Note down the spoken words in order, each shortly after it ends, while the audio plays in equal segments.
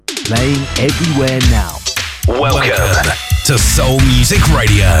playing everywhere now. Welcome to Soul Music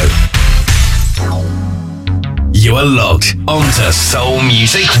Radio. You are logged onto Soul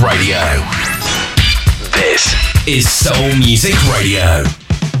Music Radio. This is Soul Music Radio.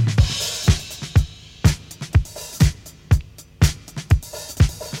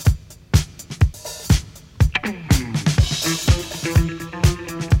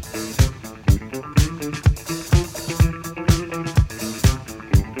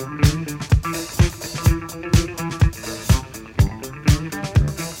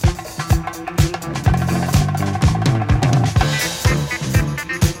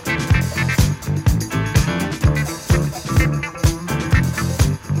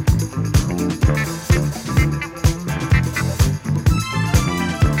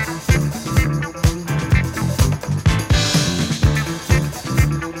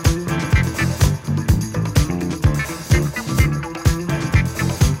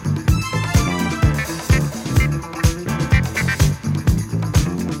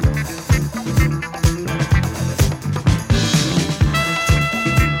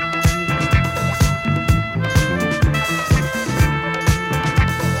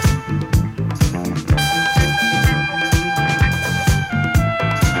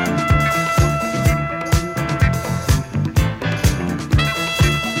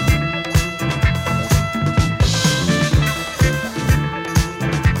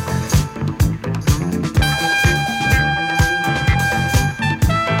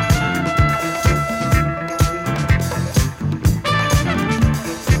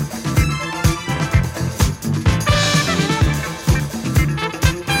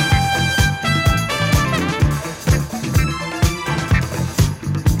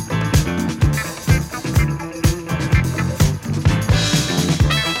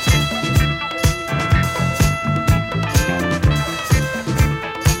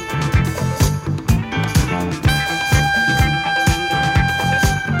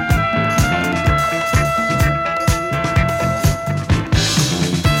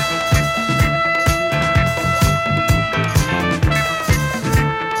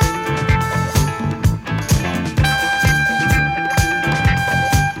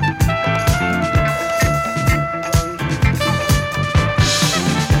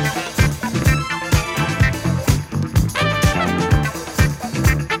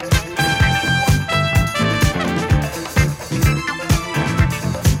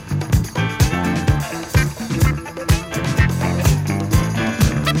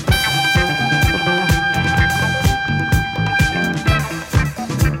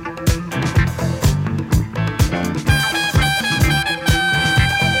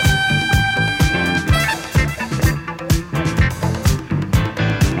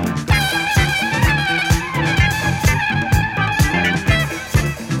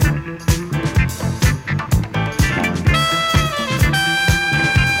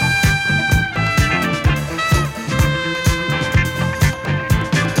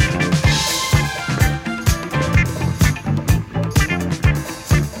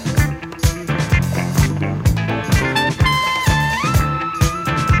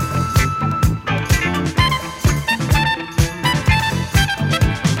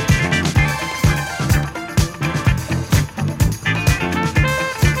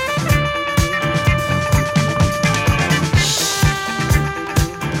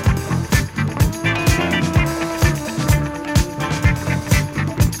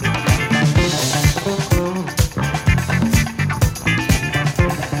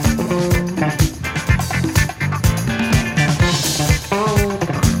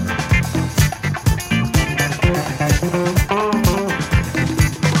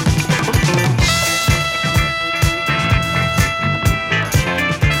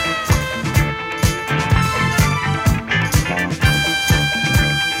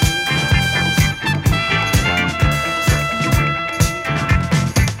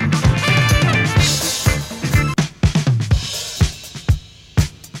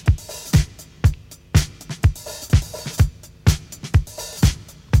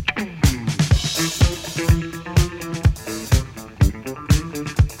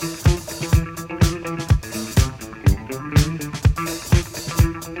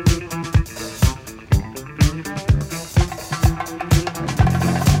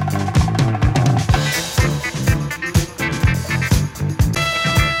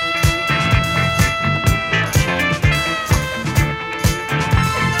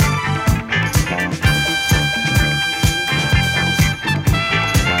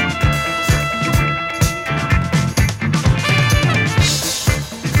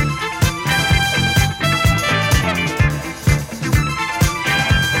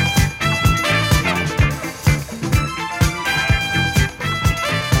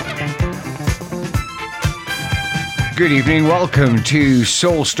 good evening. Welcome to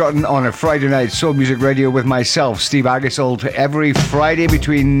Soul Struttin on a Friday night Soul Music Radio with myself, Steve Aggasild, every Friday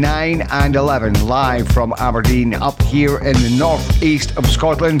between 9 and 11, live from Aberdeen up here in the northeast of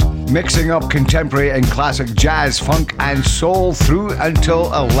Scotland, mixing up contemporary and classic jazz, funk and soul through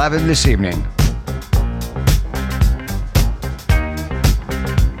until 11 this evening.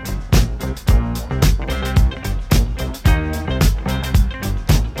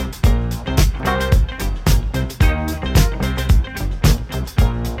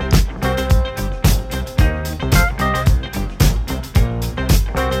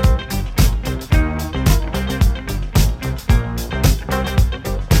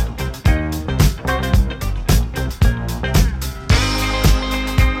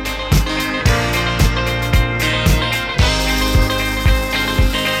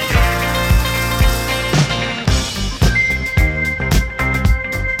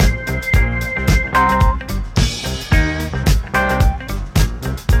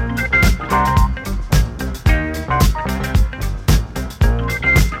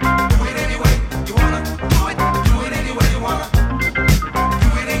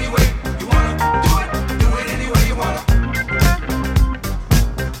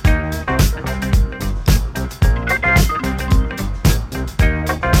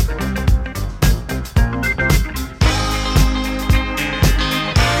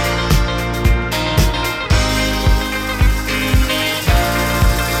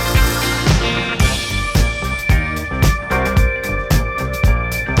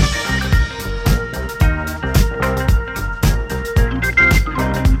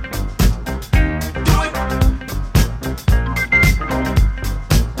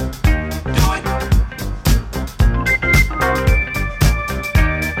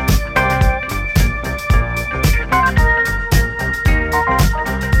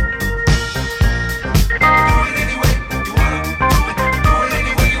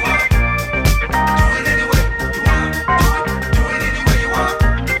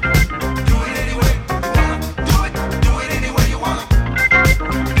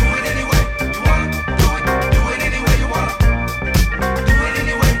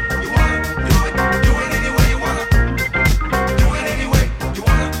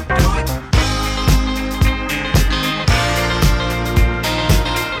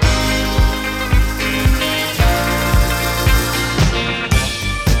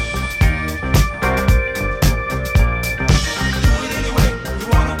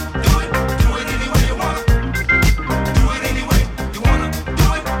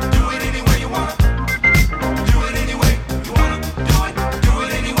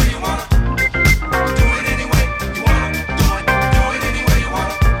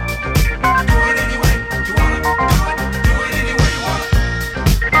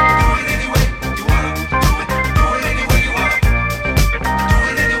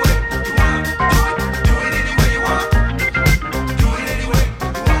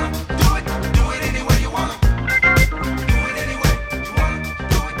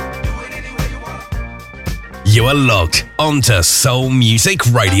 You are locked onto Soul Music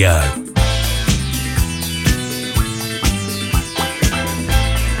Radio.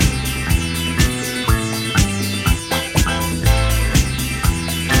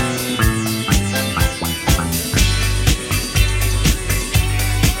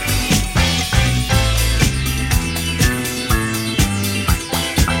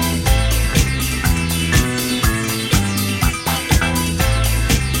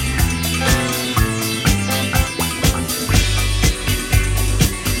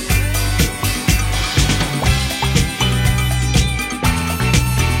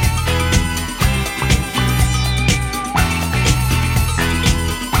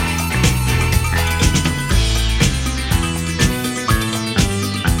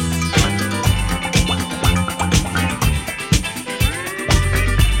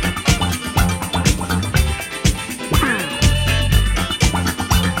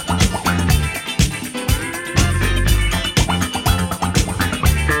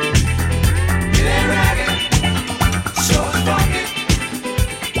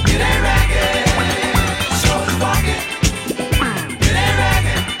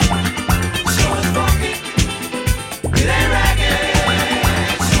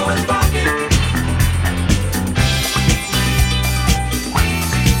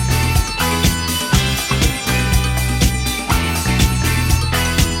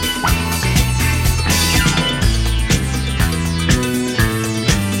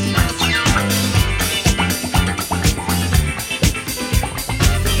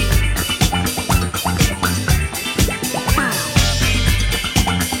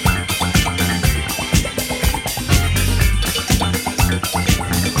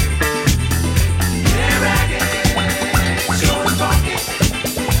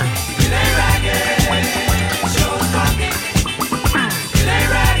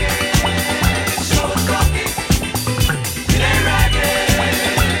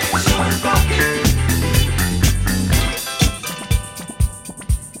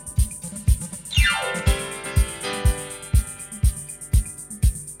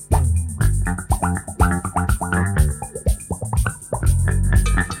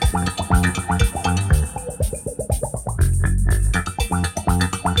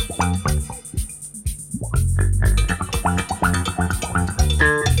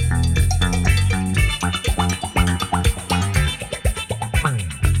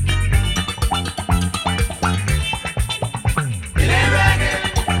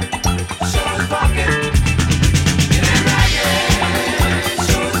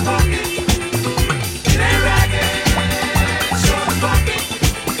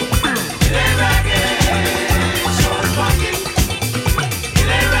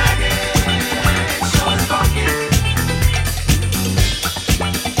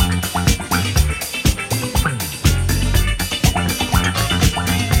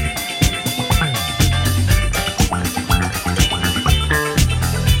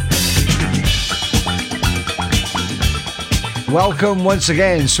 Welcome once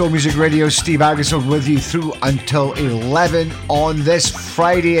again, Soul Music Radio. Steve Aggasild with you through until 11 on this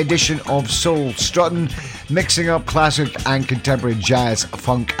Friday edition of Soul Struttin', mixing up classic and contemporary jazz,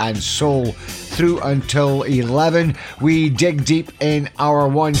 funk and soul through until 11. We dig deep in hour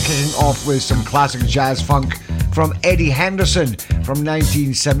one, kicking off with some classic jazz funk from Eddie Henderson from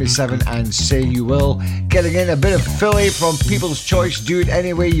 1977 and Say You Will. Getting in a bit of Philly from People's Choice, Do It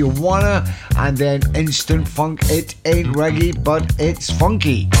Any Way You Wanna, and then instant funk. It ain't reggae, but it's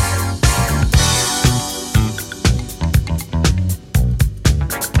funky.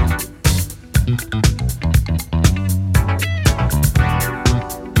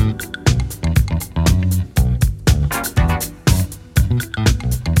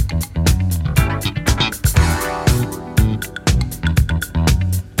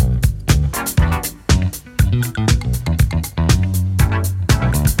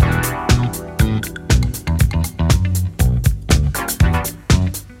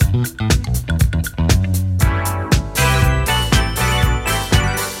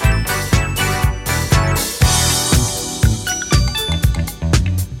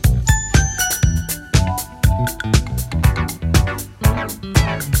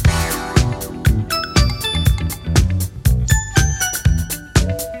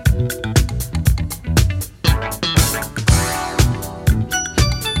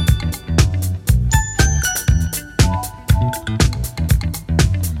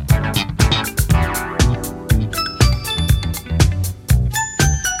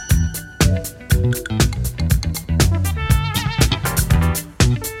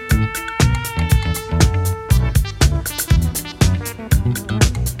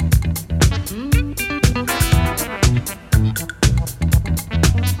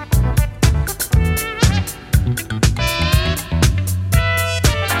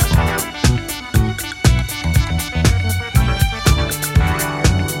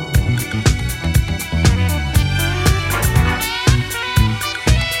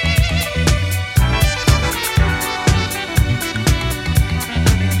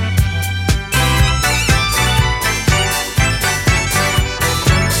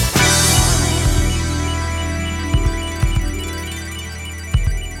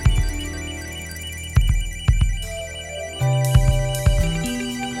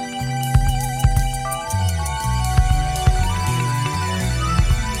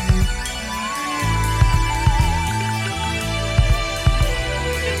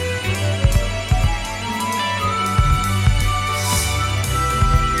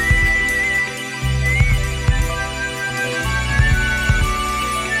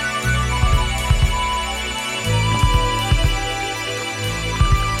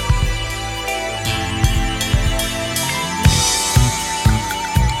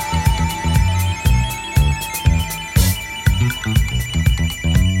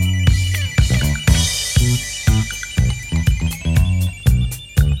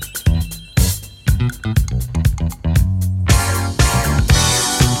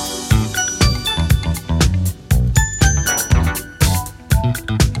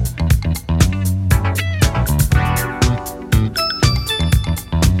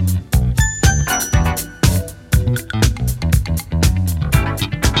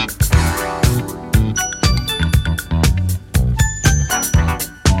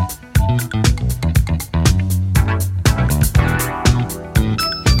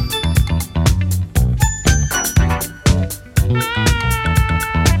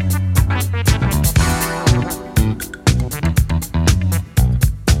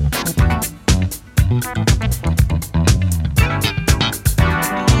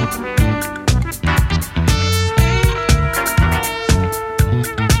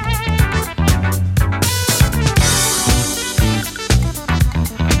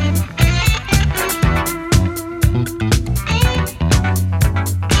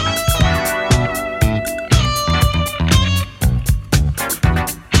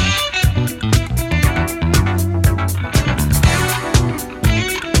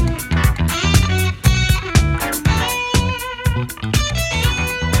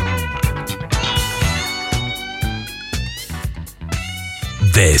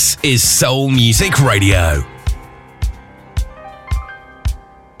 This is Soul Music Radio.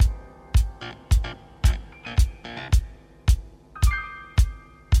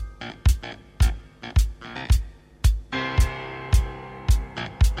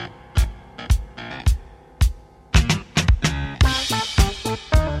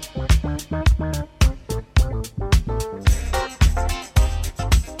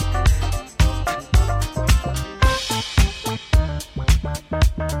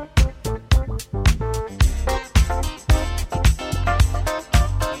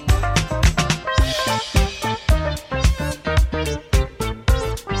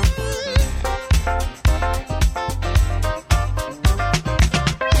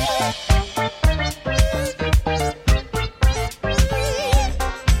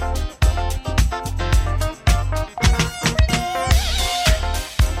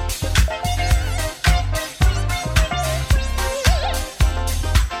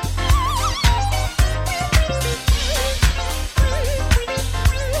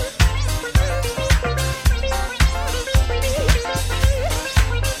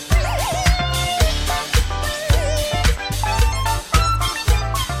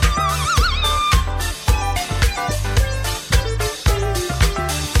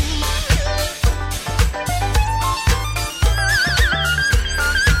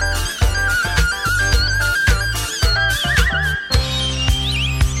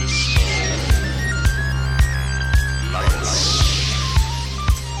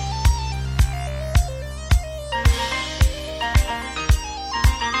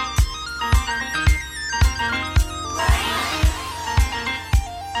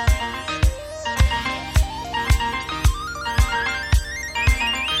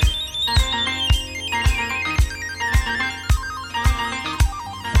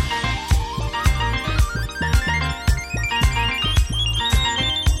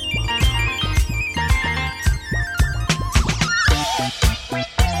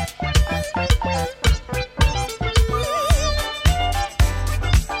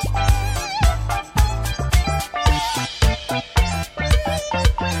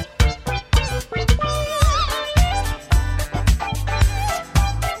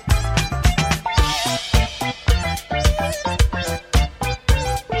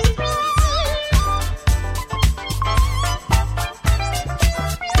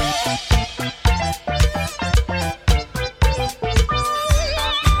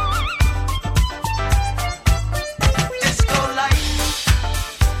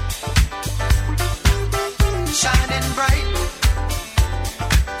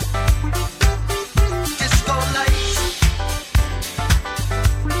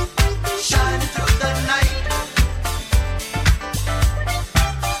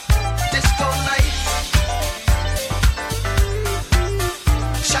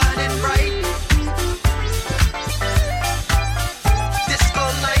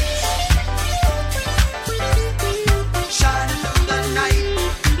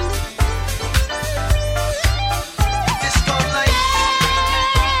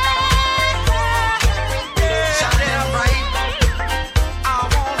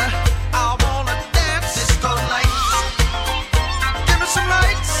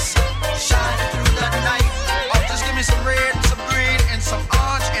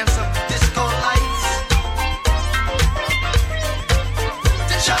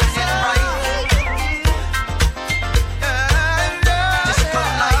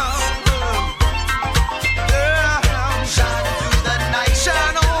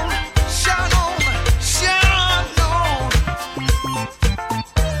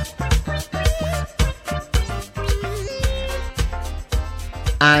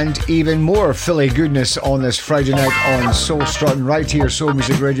 and even more Philly goodness on this Friday night on Soul Struttin' right here, Soul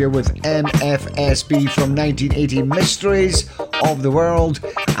Music Radio, with MFSB from 1980, Mysteries of the World,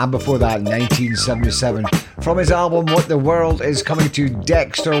 and before that 1977 from his album What the World Is Coming to,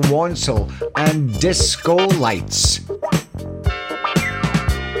 Dexter Wansel and Disco Lights.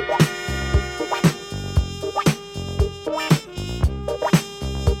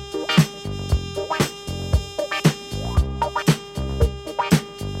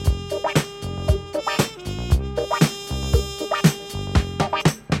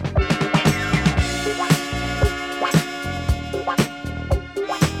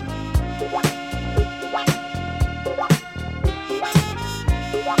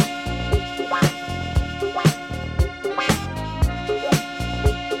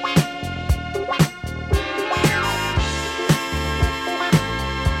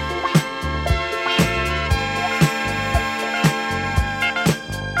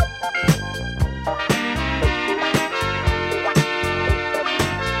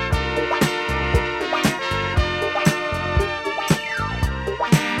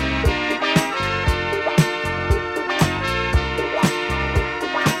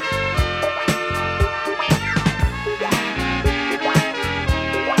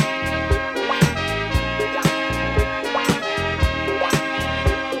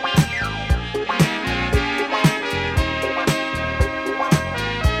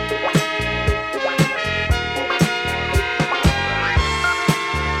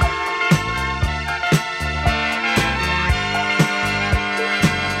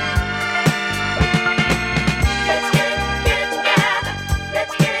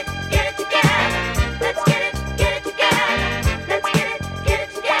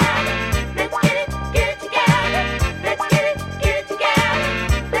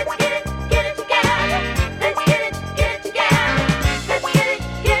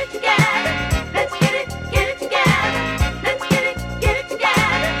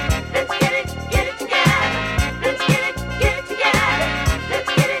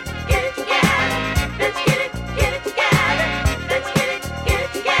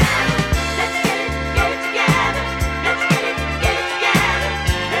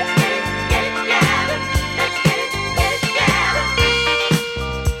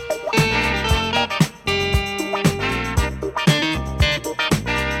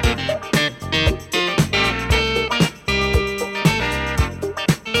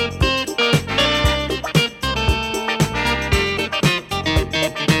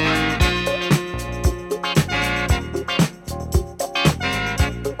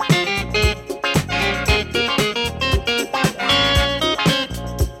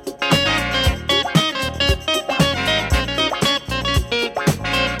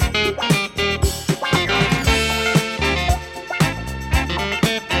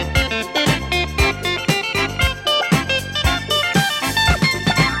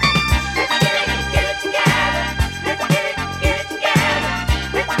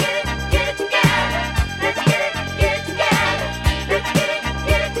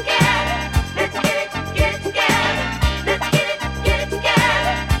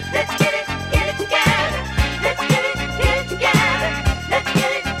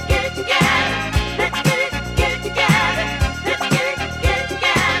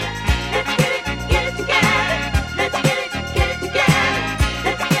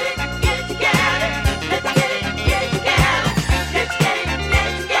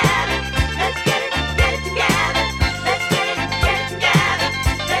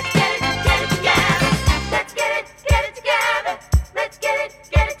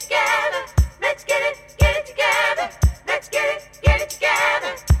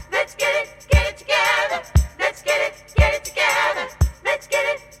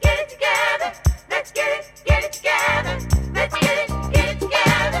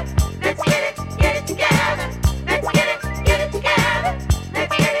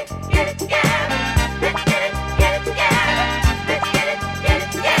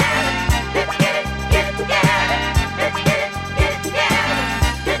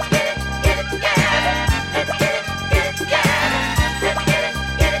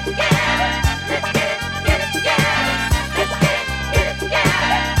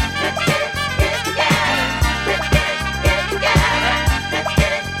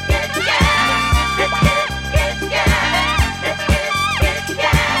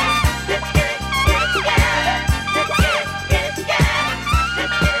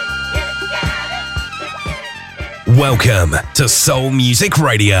 Welcome to Soul Music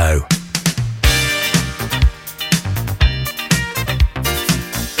Radio.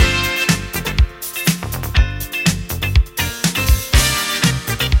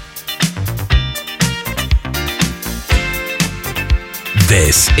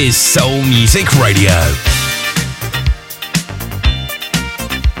 This is Soul Music Radio.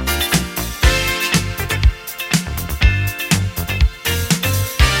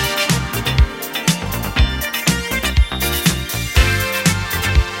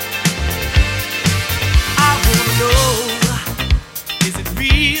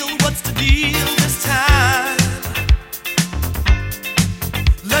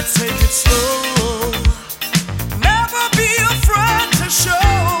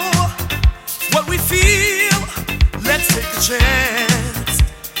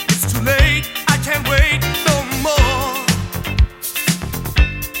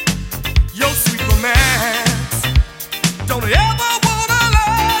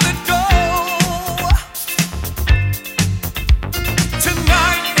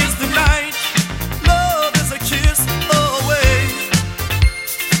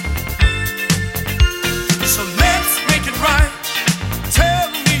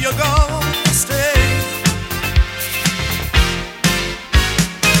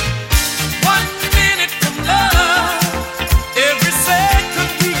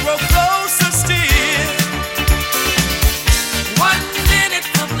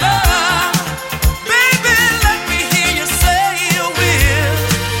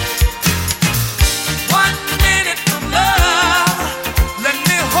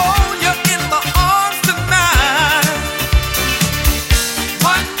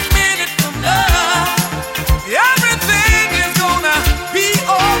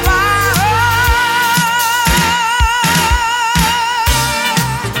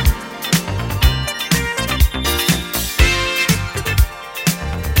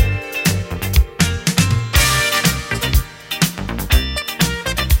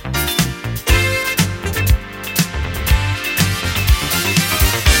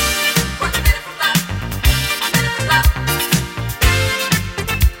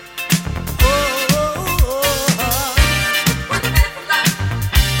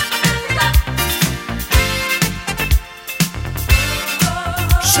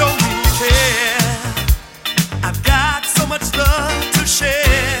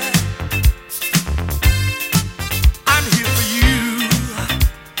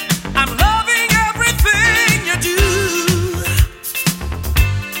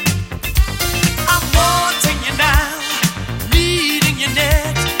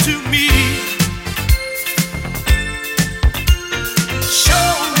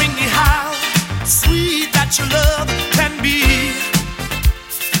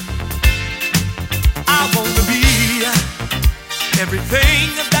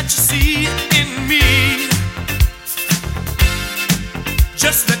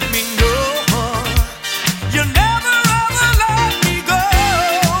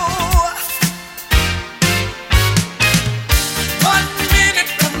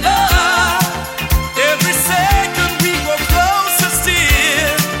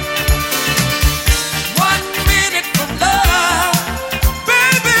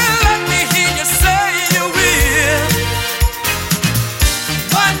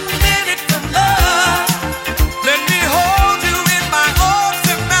 Let me hold you in my arms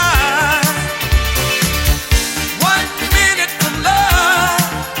tonight.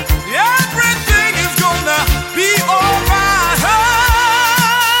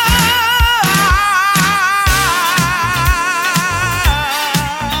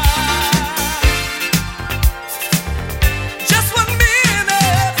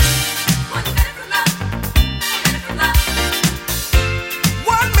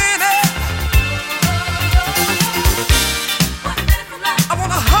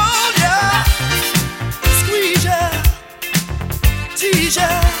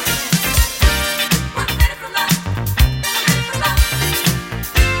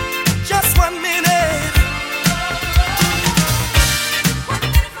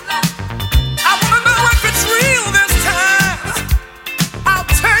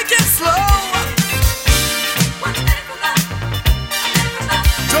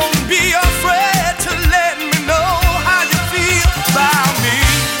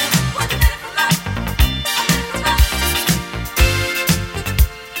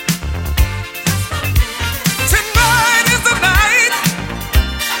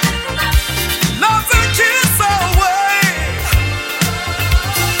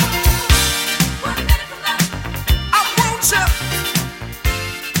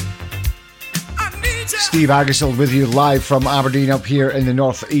 Steve Aggasild with you live from Aberdeen up here in the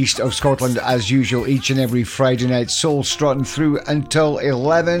northeast of Scotland as usual each and every Friday night. Soul Struttin through until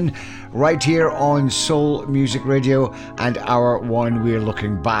 11 right here on Soul Music Radio, and hour one we're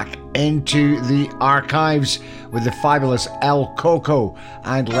looking back into the archives with the fabulous El Coco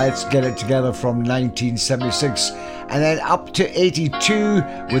and Let's Get It Together from 1976, and then up to 82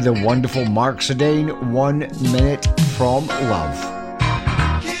 with the wonderful Mark Sedane, 1 Minute from Love.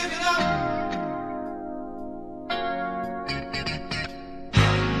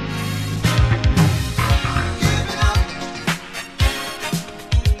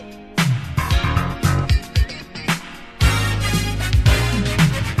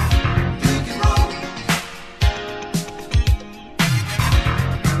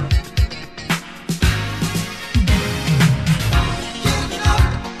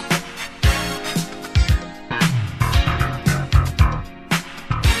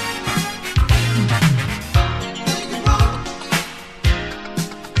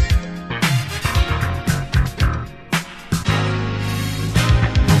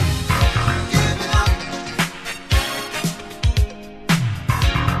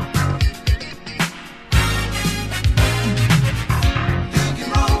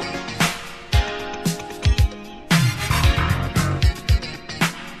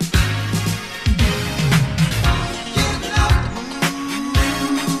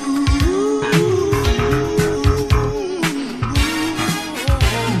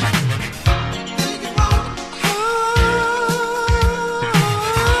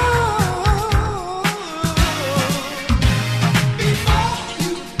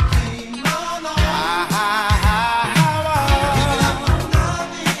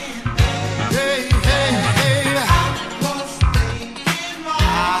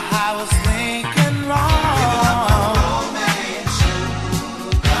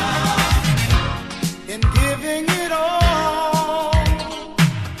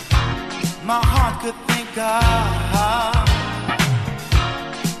 No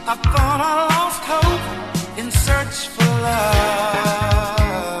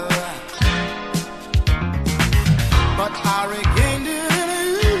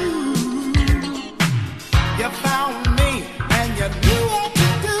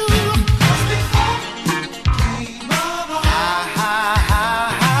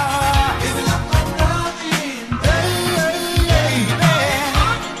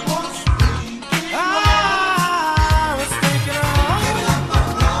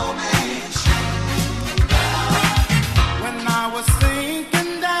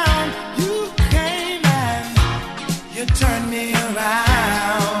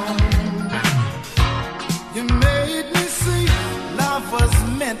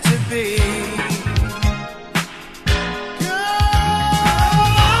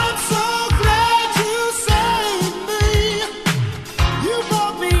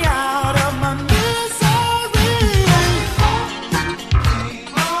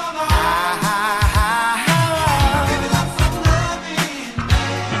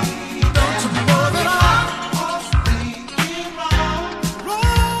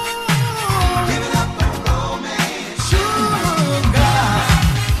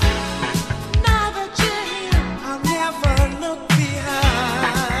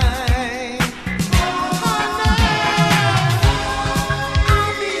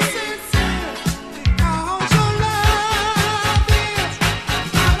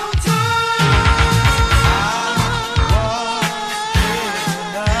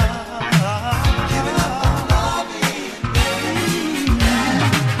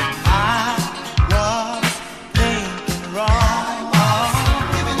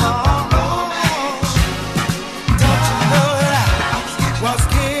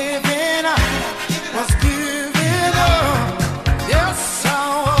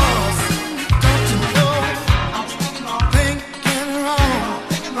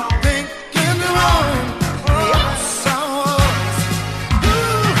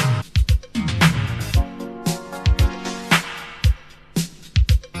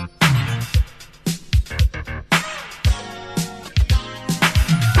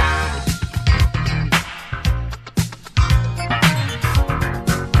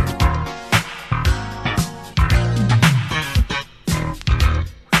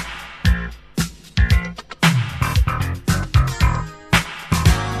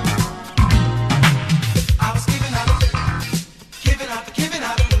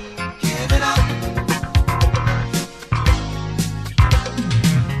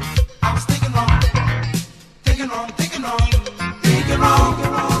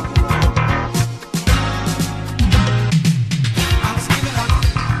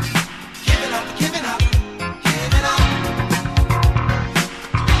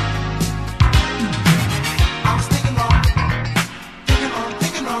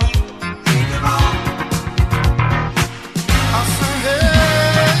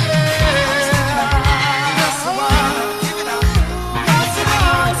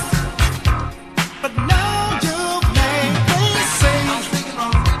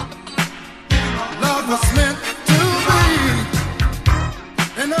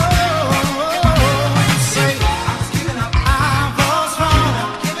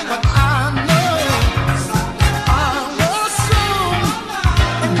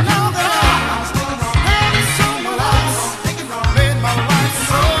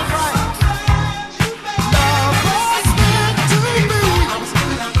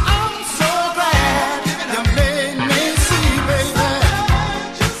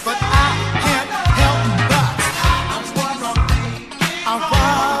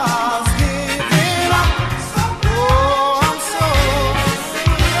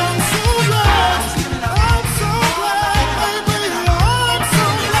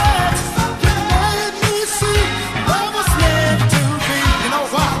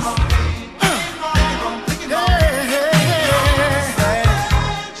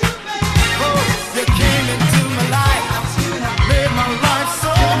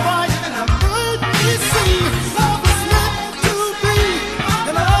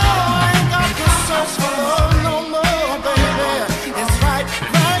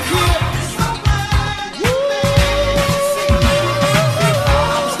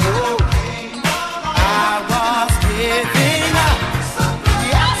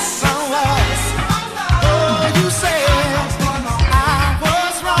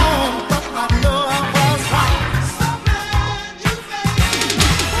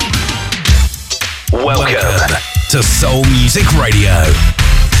to Soul Music Radio.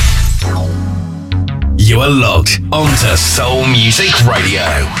 You are logged onto Soul Music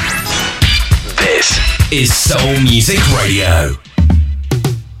Radio. This is Soul Music Radio.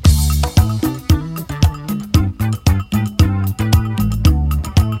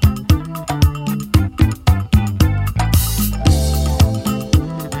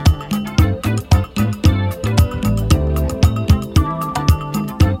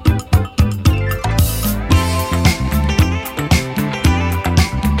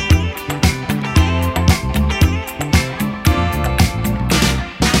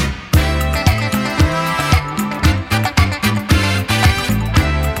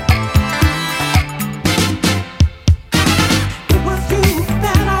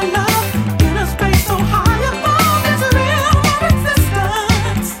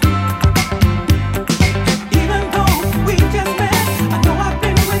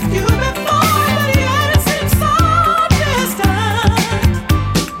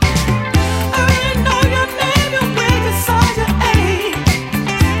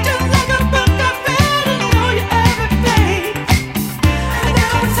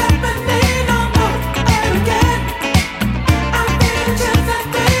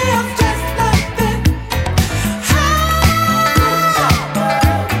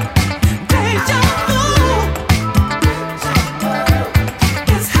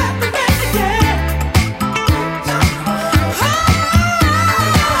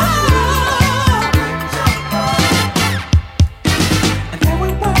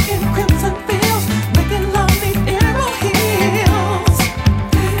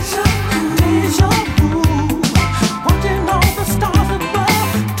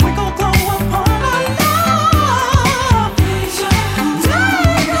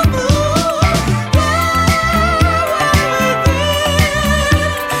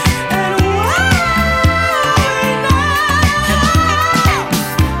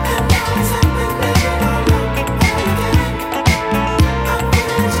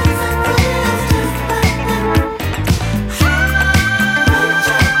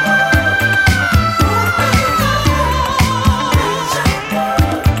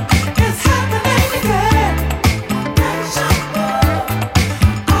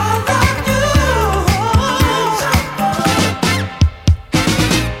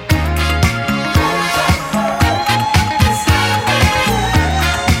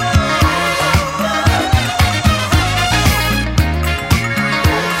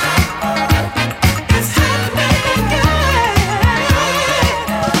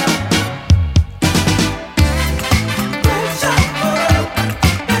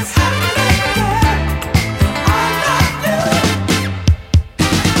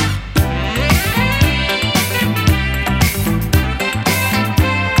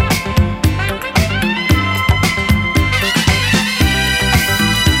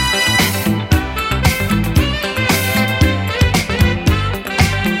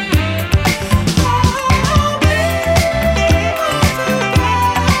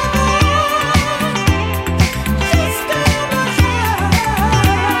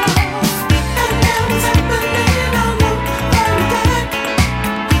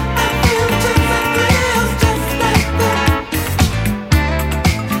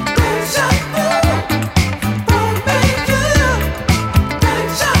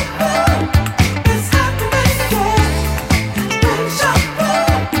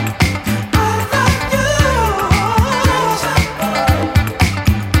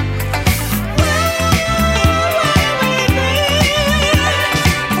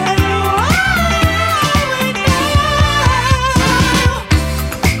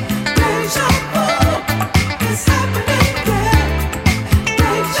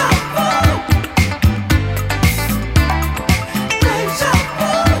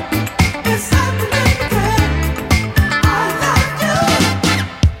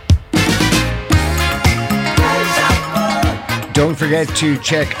 Don't forget to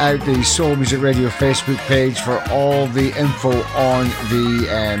check out the Soul Music Radio Facebook page for all the info on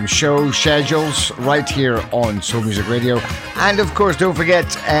the show schedules right here on Soul Music Radio. And of course, don't forget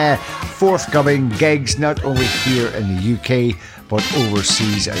forthcoming gigs not only here in the UK but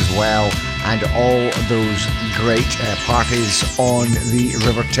overseas as well, and all those great parties on the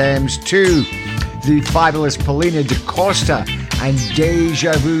River Thames too. The fabulous Paulina Da Costa and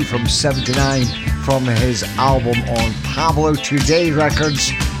Deja Vu from 79 from his album on Pablo Today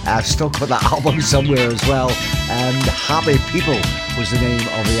Records. I've still got that album somewhere as well. Happy People was the name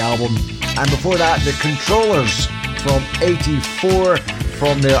of the album. And before that, The Controllers from 84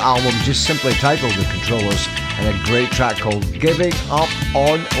 from their album just simply titled The Controllers, and a great track called Giving Up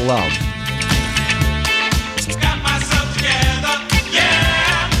on Love. Got my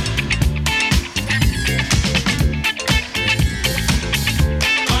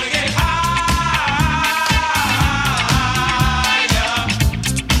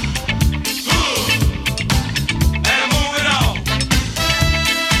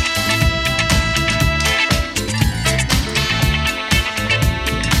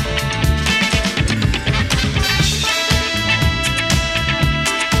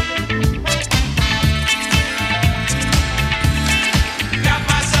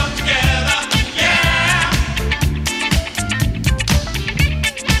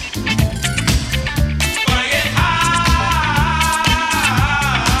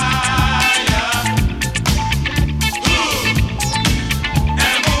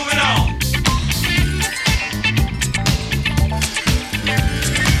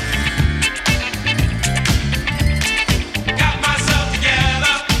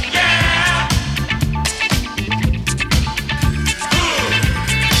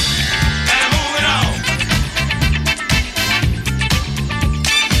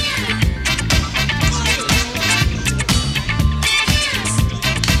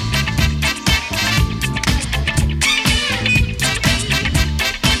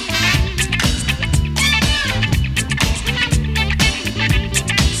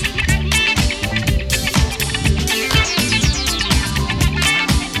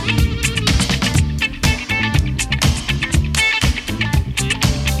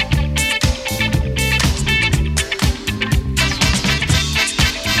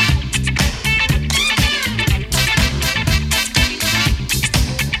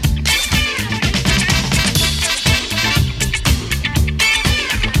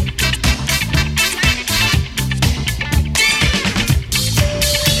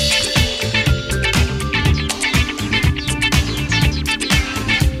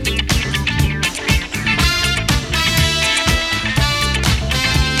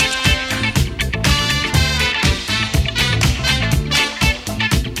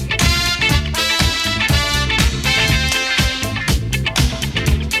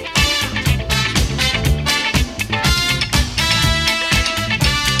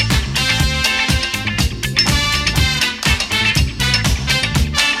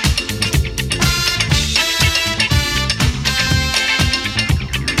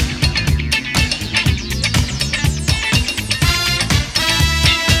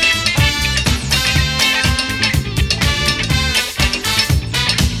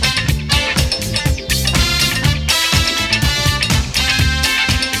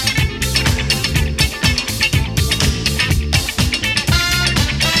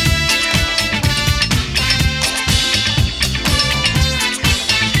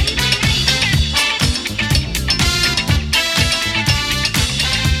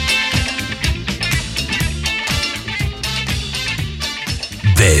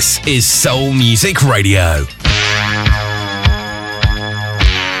This is Soul Music Radio.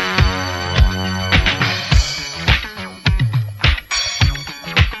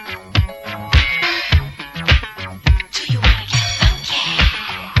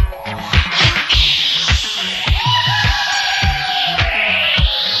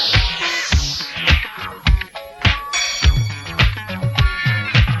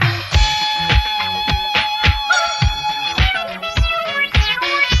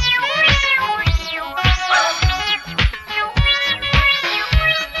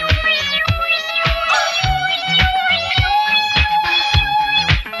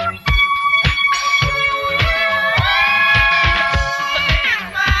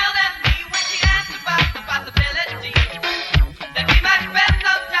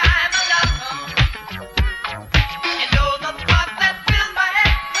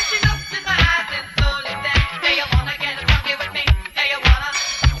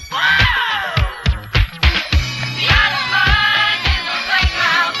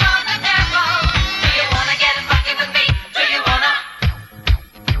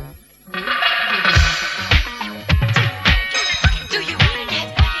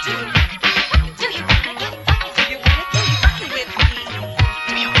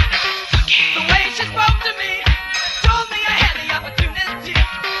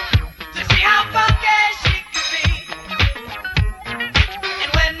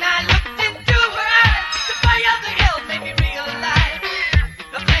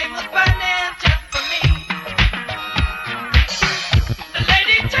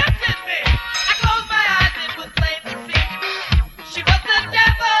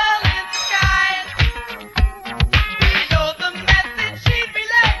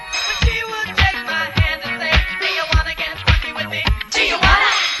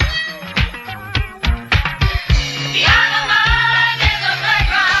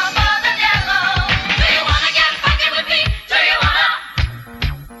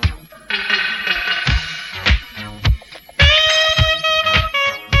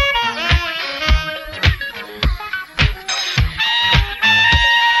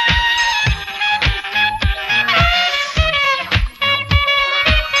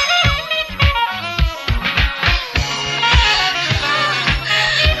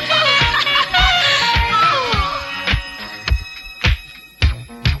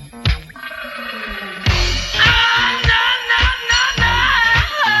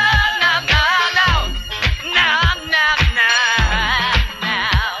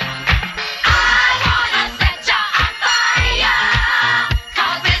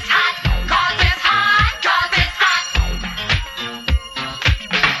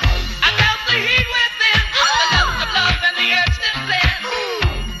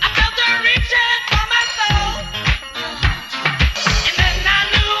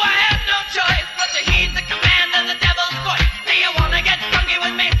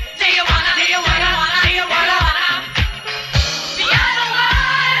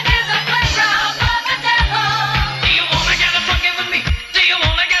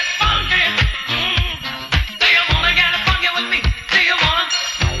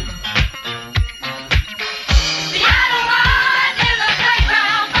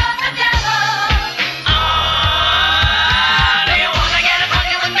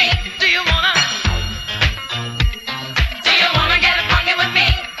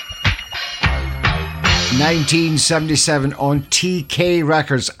 ...1977 on TK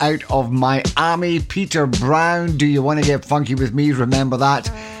Records out of Miami. Peter Brown, Do You Want to Get Funky With Me? Remember that?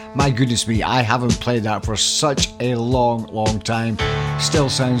 My goodness me, I haven't played that for such a long time. Still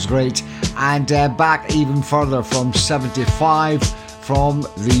sounds great. And back even further from 75 from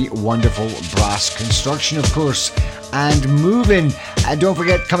the wonderful Brass Construction, of course. And moving, don't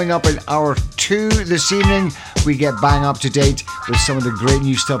forget, coming up in hour 2 this evening, we get bang up to date with some of the great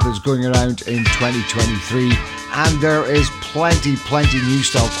new stuff that's going around in 2023. And there is plenty new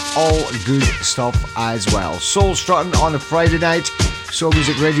stuff, all good stuff as well. Soul Struttin on a Friday night, Soul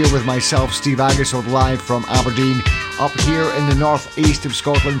Music Radio with myself, Steve Aggasild, live from Aberdeen, up here in the northeast of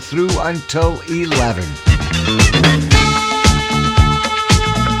Scotland through until 11.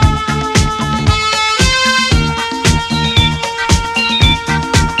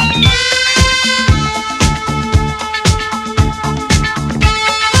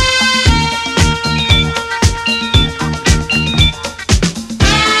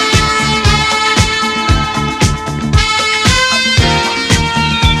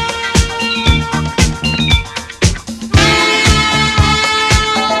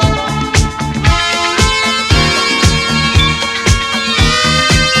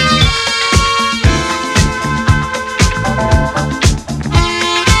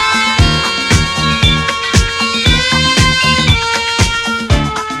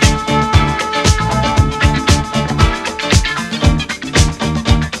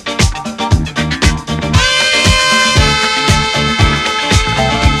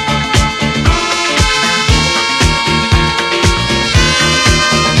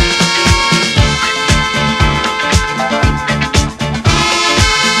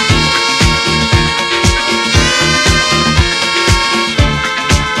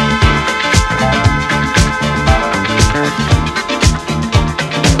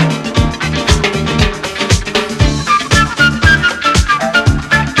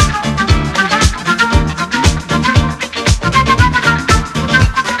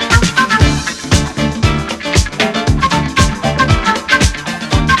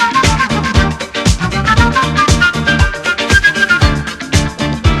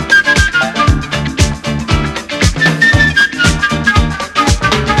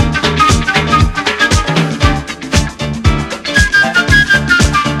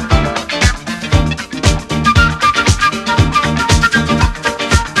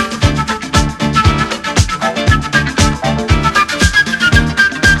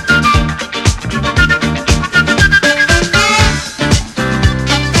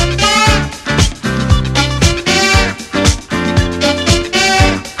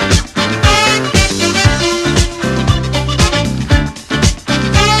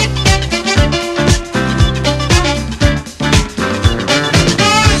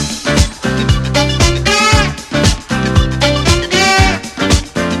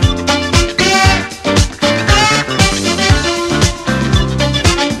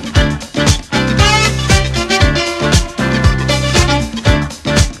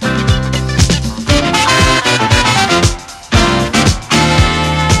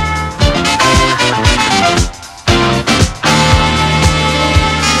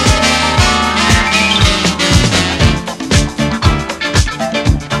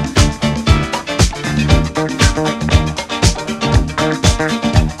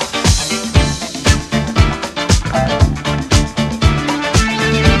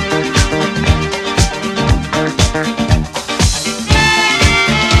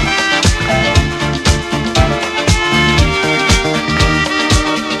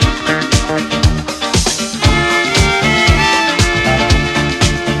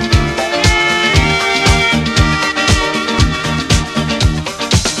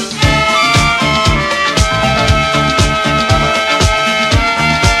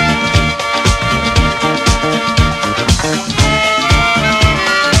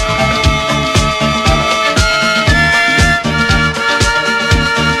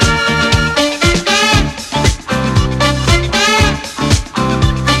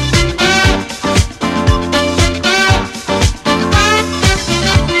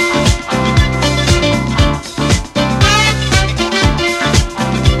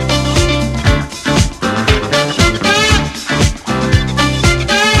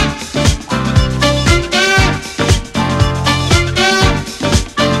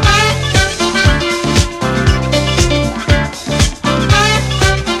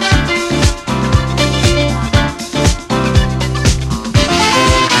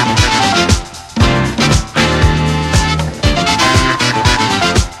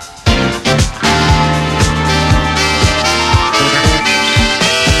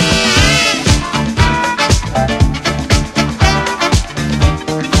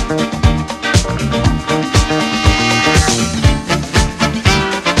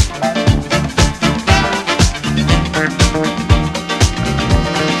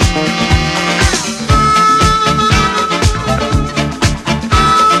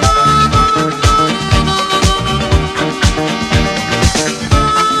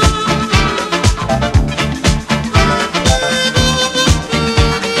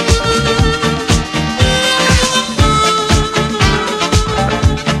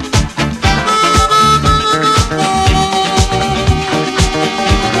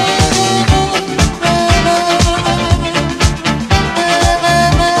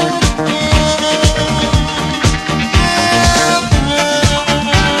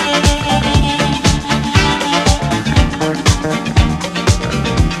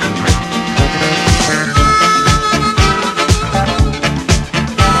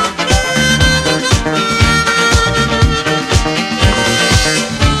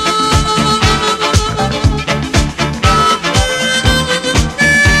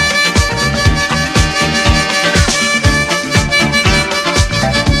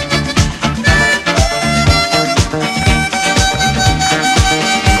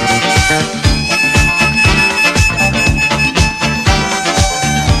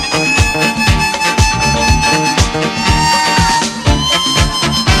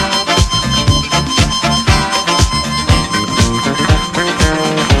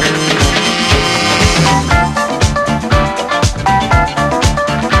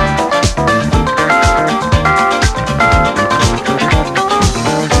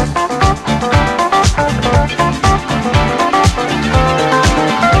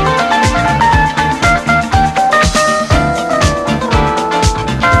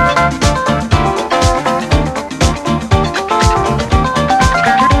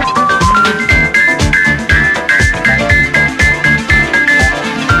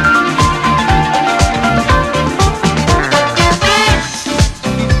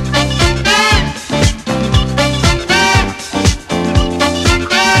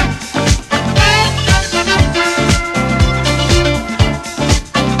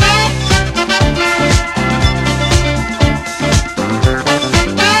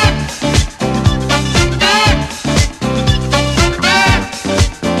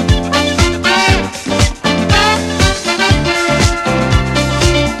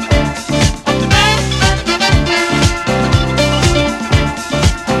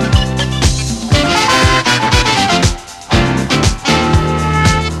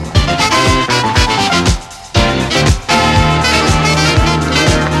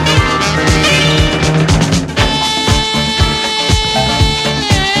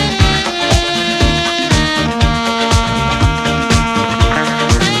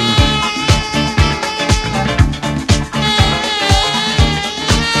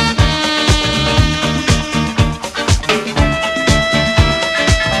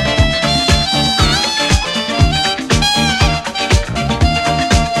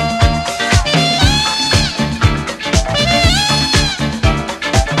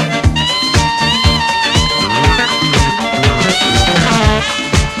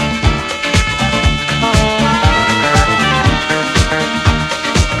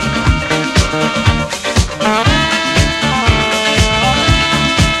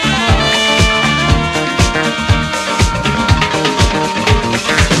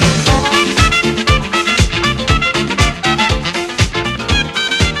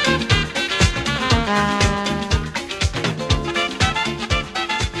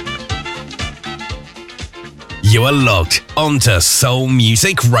 You are locked onto Soul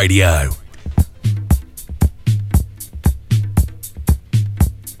Music Radio.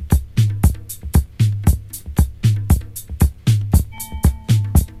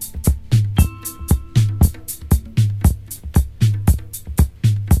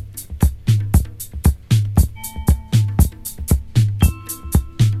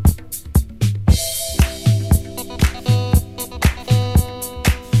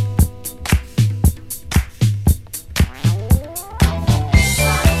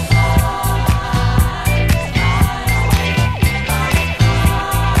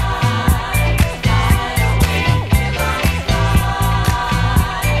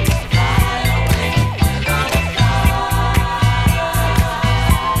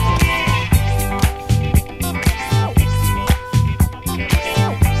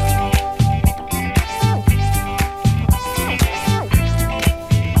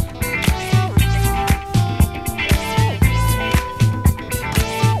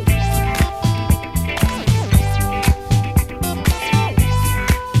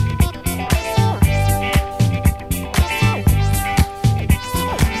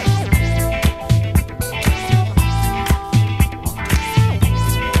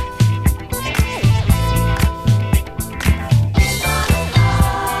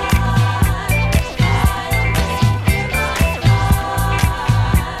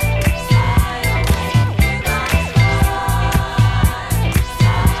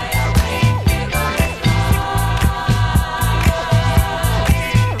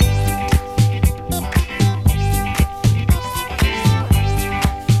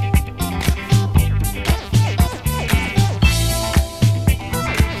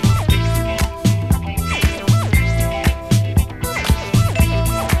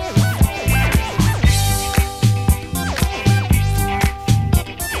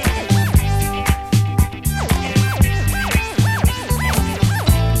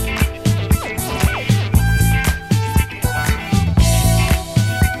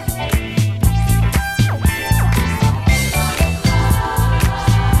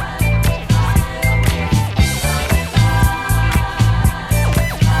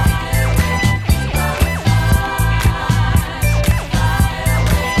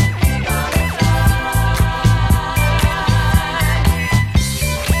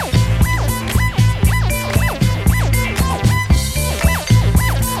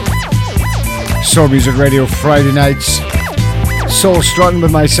 Soul Music Radio Friday nights. Soul Struttin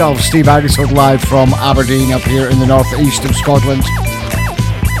with myself, Steve Aggasild, live from Aberdeen up here in the northeast of Scotland.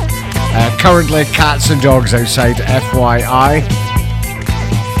 Currently cats and dogs outside, FYI.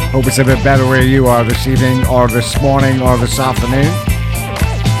 Hope it's a bit better where you are this evening or this morning or this afternoon.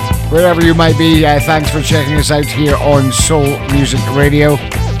 Wherever you might be, thanks for checking us out here on Soul Music Radio.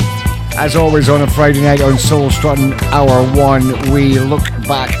 As always on a Friday night on Soul Struttin' Hour 1, we look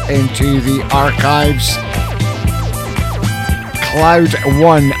back into the archives. Cloud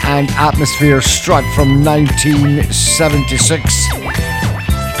 1 and Atmosphere Strut from 1976.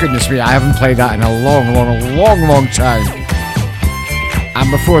 Goodness me, I haven't played that in a long time.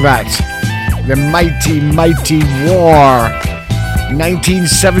 And before that, the Mighty War,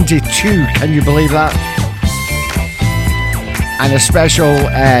 1972, can you believe that? And a special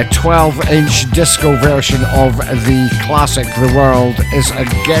 12-inch disco version of the classic The World is a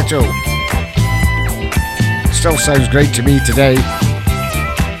Ghetto. Still sounds great to me today.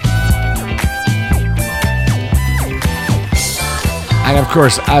 And of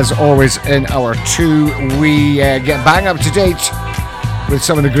course, as always in Hour 2, we get bang up to date with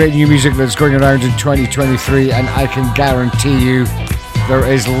some of the great new music that's going around in 2023, and I can guarantee you there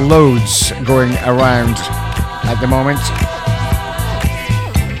is loads going around at the moment.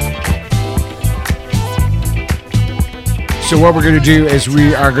 So what we're going to do is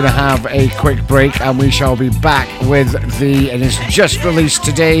we are going to have a quick break, and we shall be back with and it's just released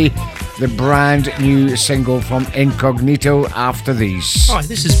today, the brand new single from Incognito after these. Hi,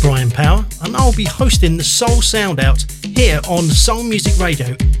 this is Brian Power, and I'll be hosting the Soul Sound Out here on Soul Music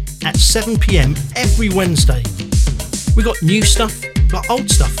Radio at 7 p.m. every Wednesday. We got new stuff, we got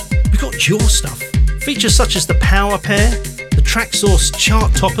old stuff, we got your stuff. Features such as the Power Pair, the Track Source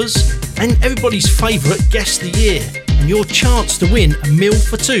chart toppers, and everybody's favourite Guest of the Year, and your chance to win a meal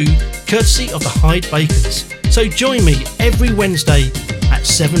for two, courtesy of the Hyde Bakers. So join me every Wednesday at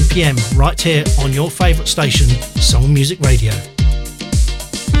 7 p.m. right here on your favourite station, Soul Music Radio.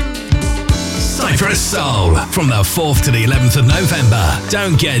 Cyprus Soul from the 4th to the 11th of November.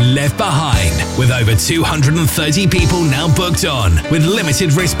 Don't get left behind. with over 230 people now booked on, with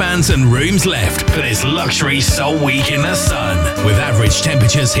limited wristbands and rooms left for this luxury soul week in the sun, with average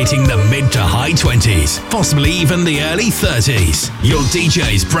temperatures hitting the mid to high 20s, possibly even the early 30s. Your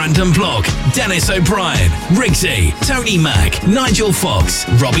DJs Brandon Block, Dennis O'Brien, Riggsy, Tony Mack, Nigel Fox,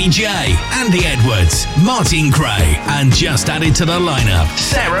 Robbie J, Andy Edwards, Martin Gray, and just added to the lineup,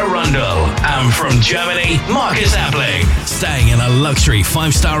 Sarah Rundle, and from Germany, Marcus Appling, staying in a luxury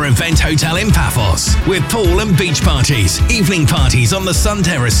 5-star event hotel in Paphos, with pool and beach parties, evening parties on the sun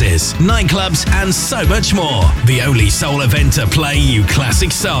terraces, nightclubs, and so much more. The only soul event to play you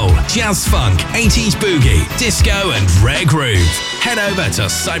classic soul, jazz funk, 80s boogie, disco, and rare groove. Head over to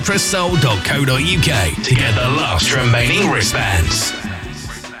cyprussoul.co.uk to get the last remaining wristbands.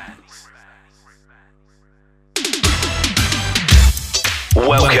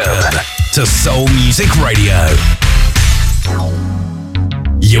 Welcome to Soul Music Radio.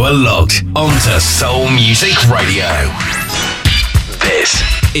 You are logged onto Soul Music Radio. This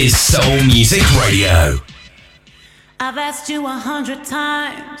is Soul Music Radio. I've asked you 100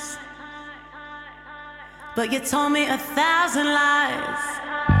 times, but you told me 1,000 lies.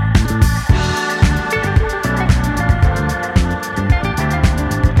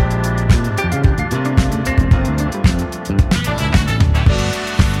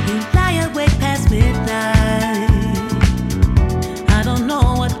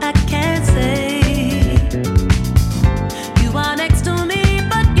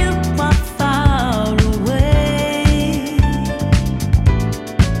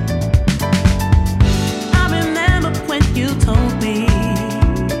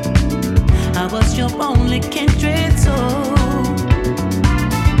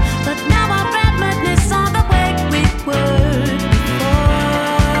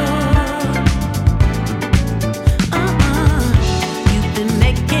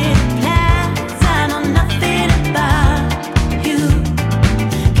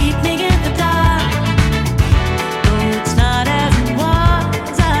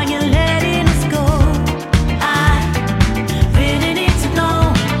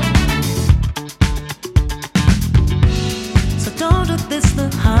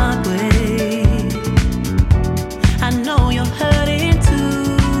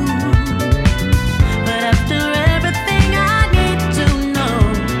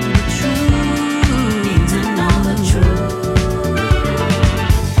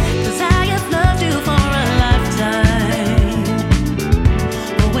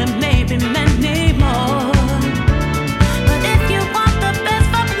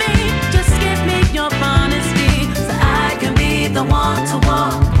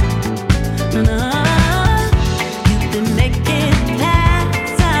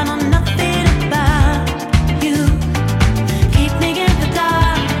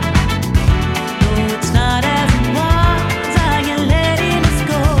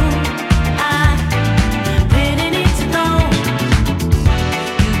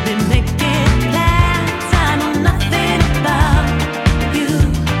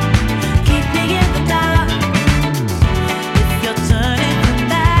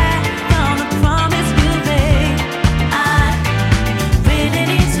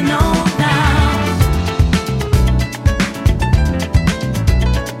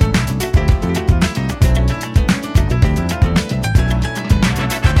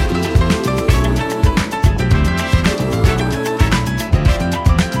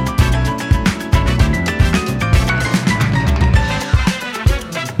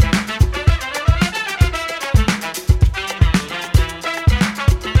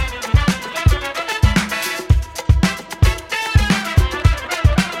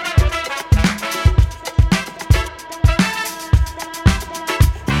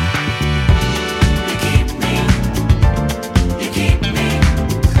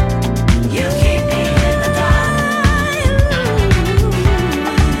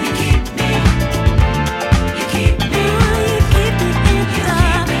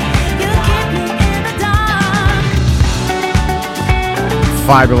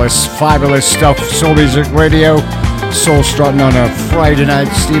 Fabulous stuff. Soul Music Radio, Soul Struttin on a Friday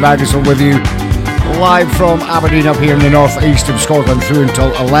night. Steve Aggasild with you, live from Aberdeen up here in the northeast of Scotland through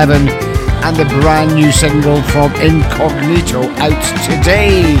until 11. And the brand new single from Incognito out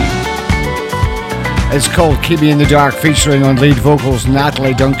today. It's called Keep Me in the Dark, featuring on lead vocals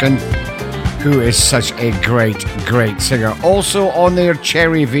Natalie Duncan, who is such a great singer. Also on there,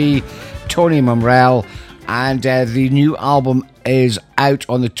 Cherry V, Tony Mamrell, and the new album is out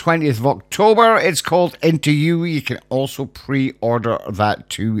on the 20th of October. It's called Into You. You can also pre-order that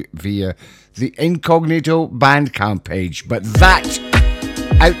too via the Incognito Bandcamp page. But that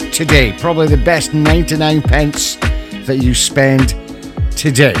out today. Probably the best 99 pence that you spend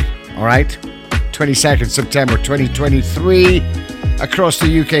today. Alright? 22nd September 2023. Across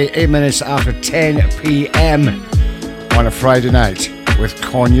the UK, 8 minutes after 10 p.m. on a Friday night with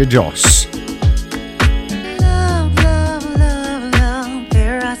Konya Doss.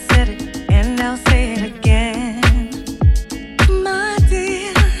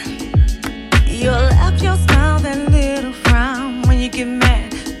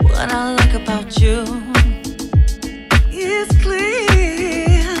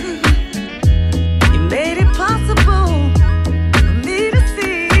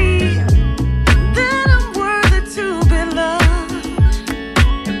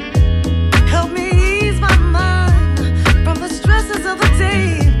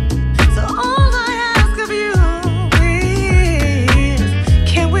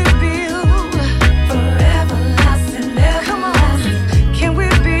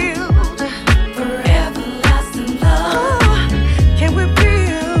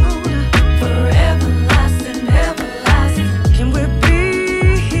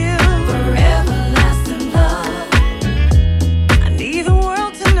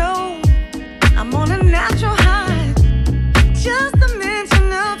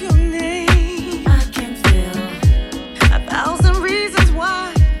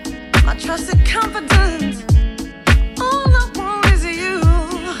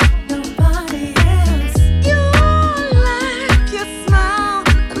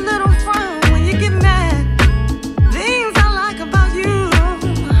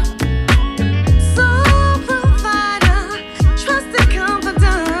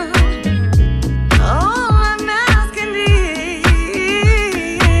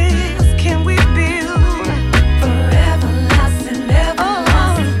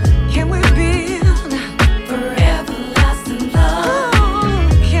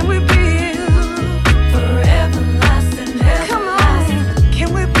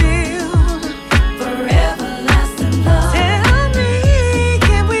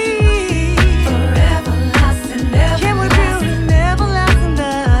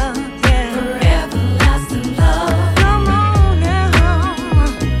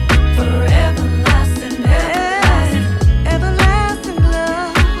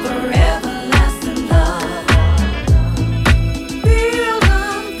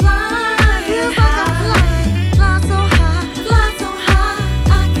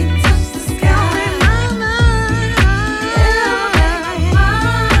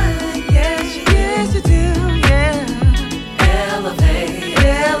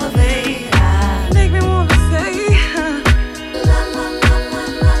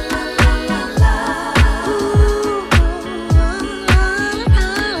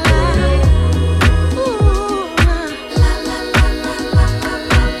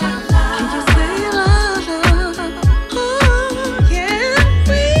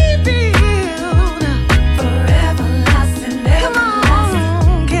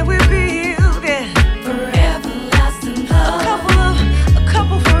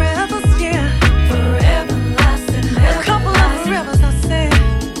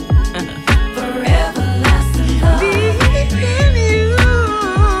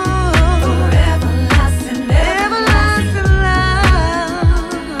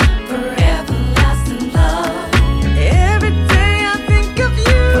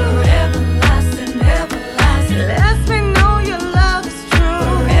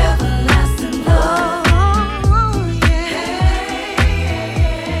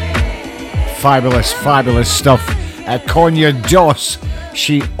 Fabulous stuff. Konya Doss,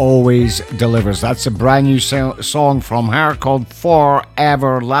 she always delivers. That's a brand new song from her called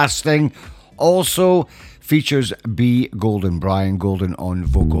Forever Lasting. Also features B. Golden, Brian Golden on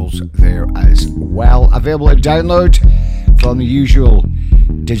vocals there as well. Available at download from the usual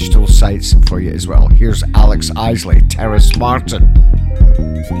digital sites for you as well. Here's Alex Isley, Terrace Martin.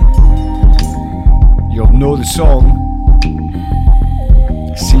 You'll know the song.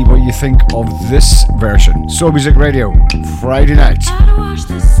 See what you think of this version. Soul Music Radio, Friday night. Gotta wash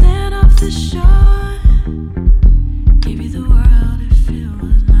the sand off the shore. Give you the world if it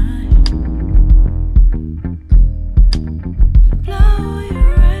was mine. Blow you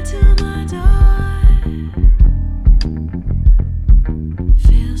right to my door.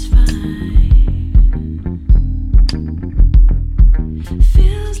 Feels fine.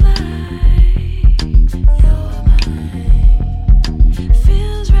 Feels like you're mine.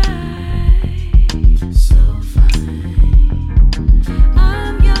 Feels right, so fine.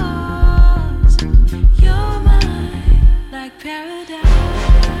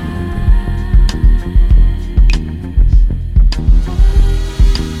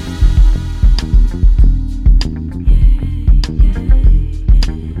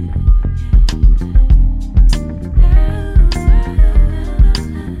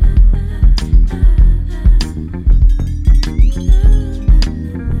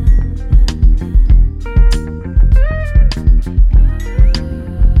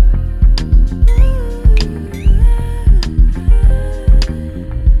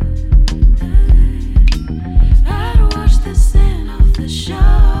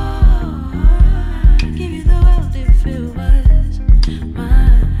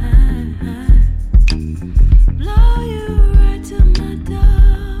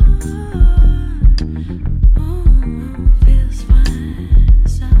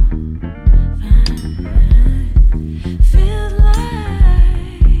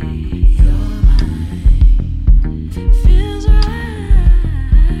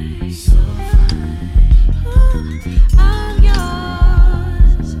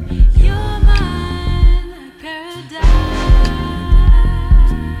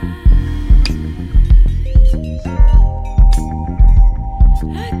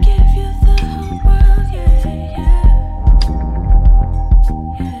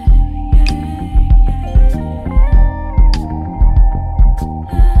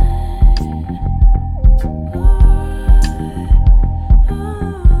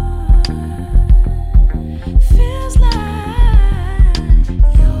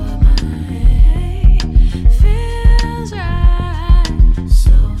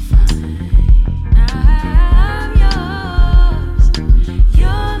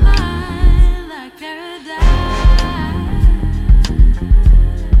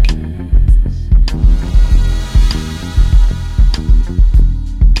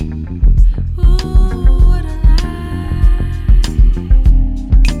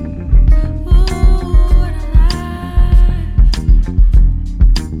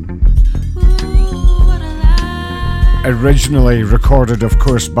 originally recorded, of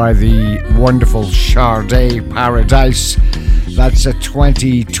course, by the wonderful Sade Paradise. That's a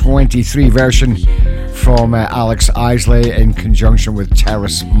 2023 version from Aggasild in conjunction with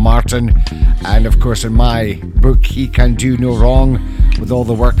Terrace Martin. And of course, in my book, He Can Do No Wrong, with all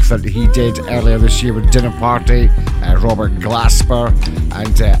the work that he did earlier this year with Dinner Party, Robert Glasper,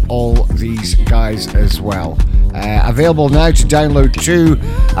 and all these guys as well. Available now to download too,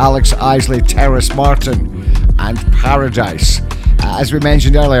 Aggasild, Terrace Martin, and Paradise. As we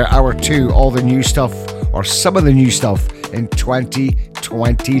mentioned earlier, hour 2, all the new stuff, or some of the new stuff, in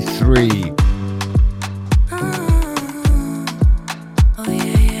 2023.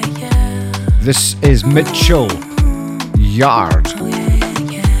 This is Mitchell Yard.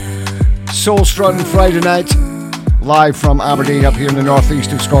 Soul Struttin' Friday night, live from Aberdeen up here in the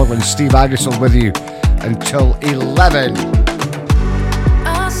northeast of Scotland. Steve Aggasild with you until 11.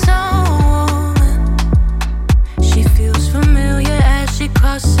 She feels familiar as she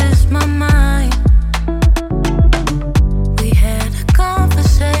crosses my mind. We had a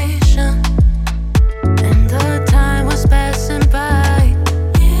conversation, and the time was passing by.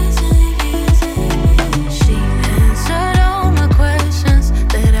 She answered all my questions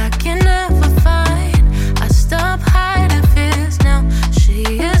that I can never find. I stopped hiding fears now. She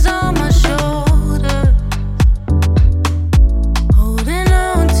is on my shoulder, holding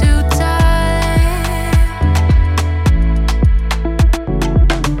on too tight.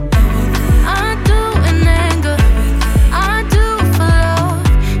 I do in anger, I do for love.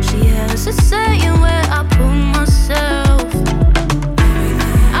 She has a saying where I put myself.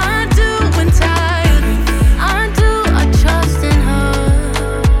 I do when tired, I do, I trust in her.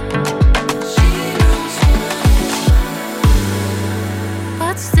 She knows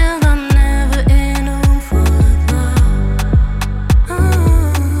but still I'm never in a room full of love.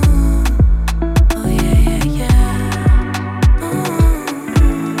 Oh yeah, yeah, yeah.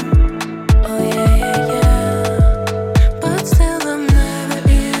 Oh yeah, yeah, yeah. But still I'm never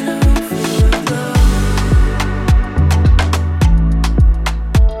in a room full of love. And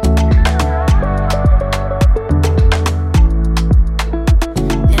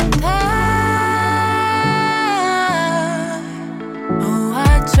I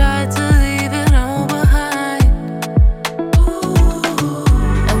tried to leave it all behind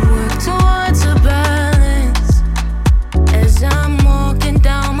and work towards a balance as I'm walking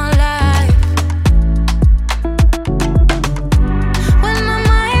down my life. When I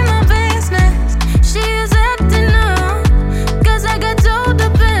mind my business, she is acting up, 'cause I got so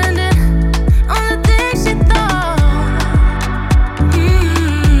dependent on the things she thought.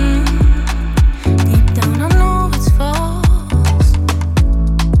 Deep down I know it's false.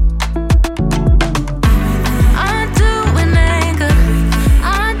 I do in anger,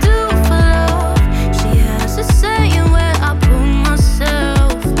 I do for love. She has a saying where I put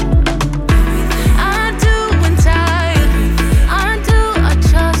myself. I do when tired, I do, I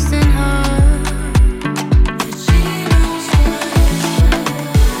trust in her. But she knows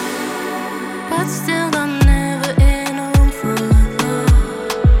but still I'm never in a room full of love.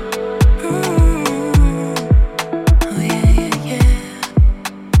 Oh yeah, yeah, yeah.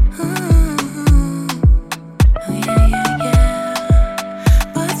 Oh yeah, yeah, yeah.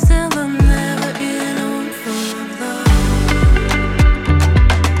 But still I'm never in a room full of love.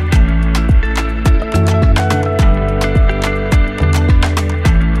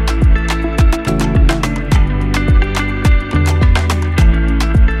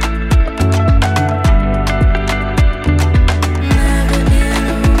 Never in a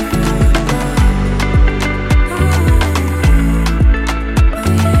room full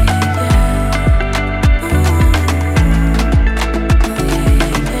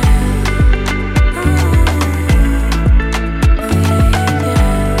love. Oh yeah, yeah,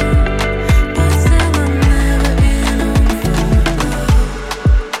 yeah. Oh but still I'm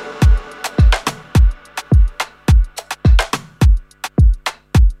never in a room full of love.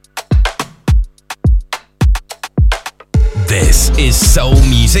 This is Soul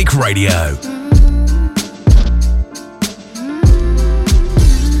Music Radio.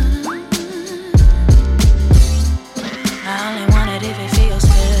 I only want it if it feels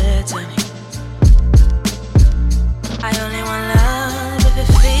good to me. I only want love if it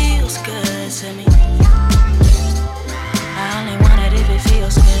feels good to me. I only want it if it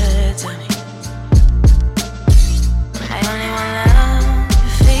feels good to me. I only want love if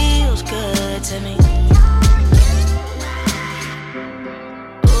it feels good to me.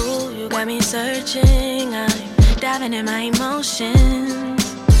 Ooh, you got me searching, I'm diving in my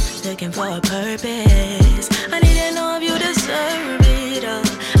emotions, looking for a purpose. I need to know if you deserve it all.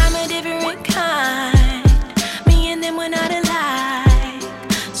 I'm a different kind. Me and them him when I don't like.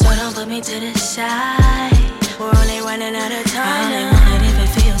 So don't put me to the side. We're only running out of time. I only want it if it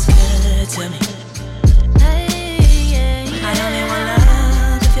feels good to me. I only want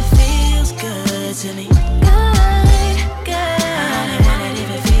love if it feels good to me. Good, good. I only want it if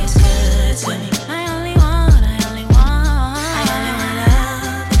it feels good to me. I only want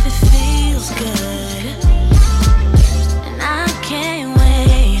love if it feels good. And I can't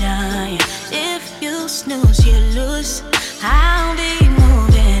wait on you. If you snooze, you lose. I'll be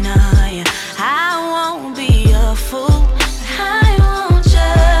moving on you. I won't be a fool. I won't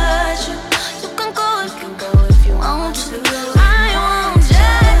judge you. You can go if you want to. I won't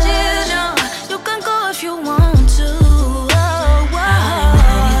judge you. No, you can go if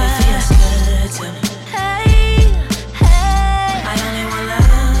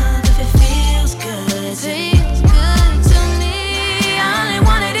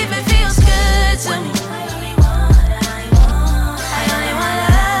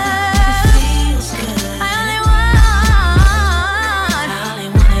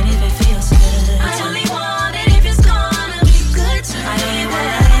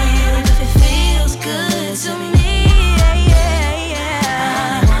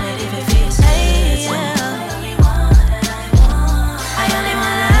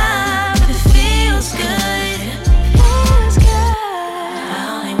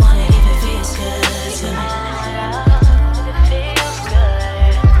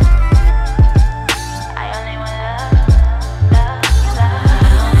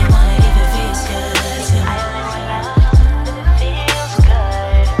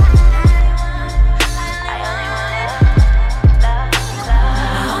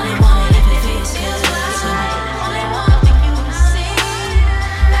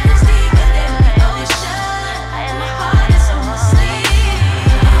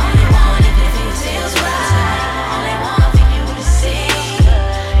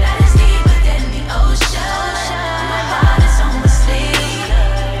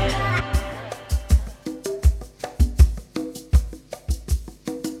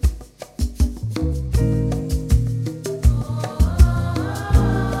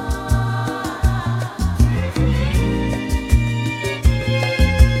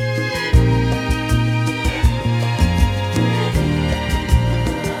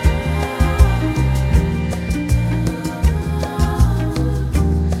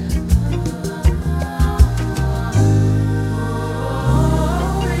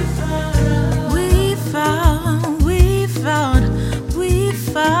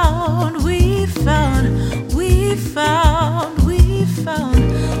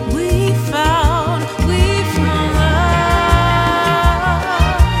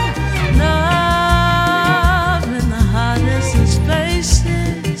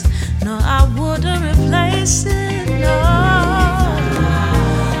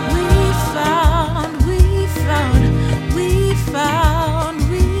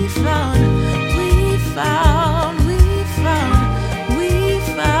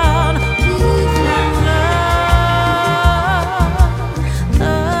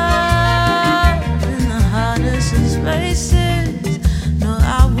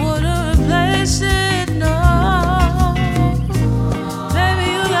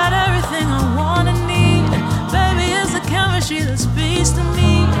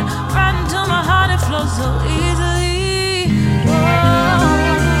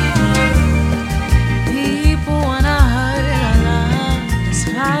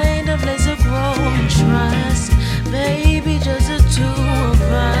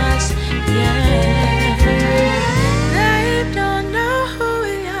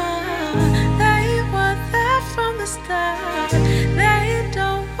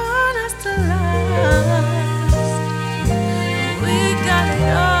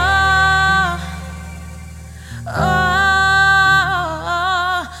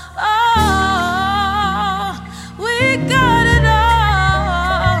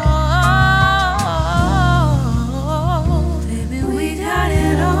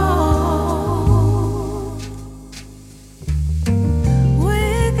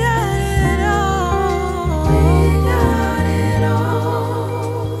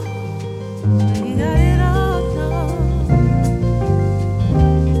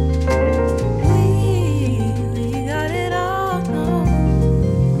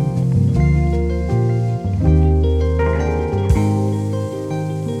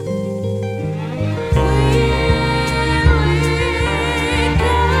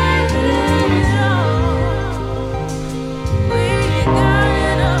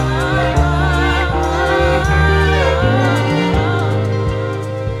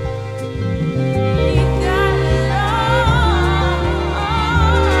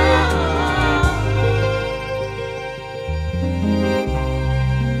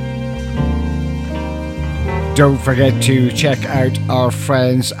Don't forget to check out our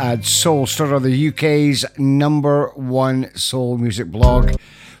friends at Soul Strutter, the UK's #1 soul music blog,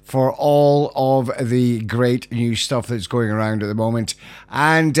 for all of the great new stuff that's going around at the moment,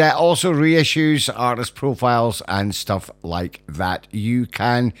 and also reissues, artist profiles, and stuff like that. You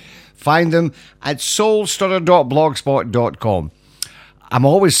can find them at soulstrutter.blogspot.com. I'm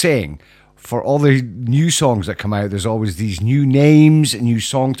always saying, for all the new songs that come out, there's always these new names, new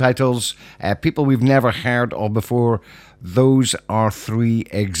song titles, people we've never heard of before. Those are 3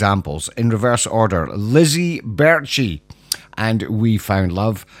 examples. In reverse order: Lizzie Birchie and We Found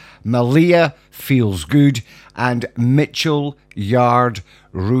Love, Malia Feels Good, and Mitchell Yard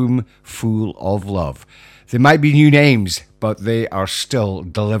Room Full of Love. They might be new names, but they are still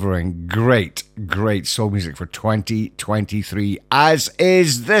delivering great, great soul music for 2023, as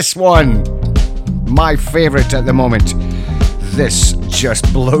is this one. My favourite at the moment. This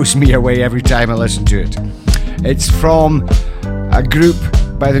just blows me away every time I listen to it. It's from a group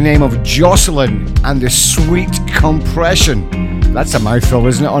by the name of Jocelyn and the Sweet Compression. That's a mouthful,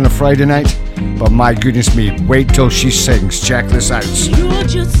 isn't it, on a Friday night? But my goodness me, wait till she sings. Check this out. You're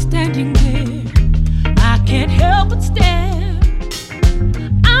just standing there, I can't help but stare.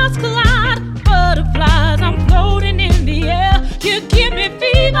 Eyes collide, butterflies, I'm floating in the air. You give me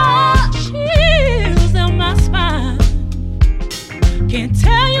fever, chills down my spine. Can't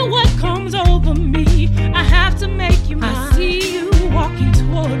tell you what comes over me, I have to make you mine. I see you walking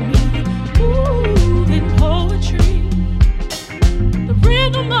toward me, moving poetry. The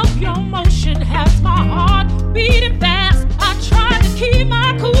rhythm of your motion has my heart beating fast. I try to keep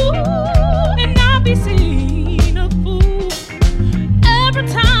my cool and not be seen a fool. Every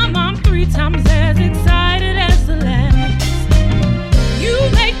time I'm 3 times as excited as the last. You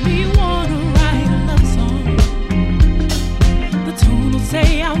make me wanna write a love song. The tune will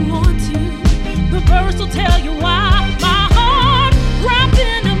say I want to, the verse will tell you why. My heart wrapped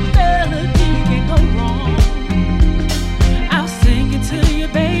in a melody can't go wrong. I'll sing it to you,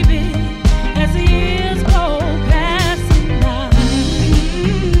 baby, as the years go passing by.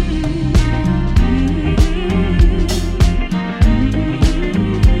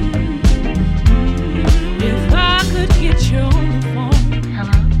 If I could get you on the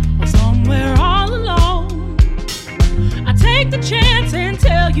phone, or somewhere all alone, I take the chance and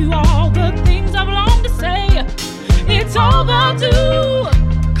tell you all the things I've longed to say. It's overdue,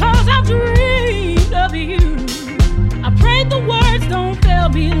 'cause I've dreamed of you. I pray the words don't fail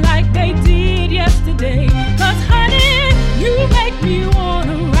me like they did yesterday. 'Cause honey, you make me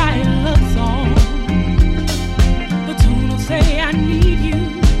wanna write a love song. The tune will say I need you,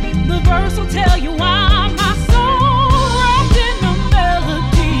 the verse will tell you why. My soul wrapped in the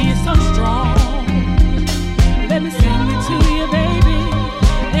melody is so strong. Let me sing it to you, baby,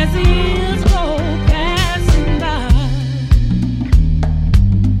 as the years go passing by.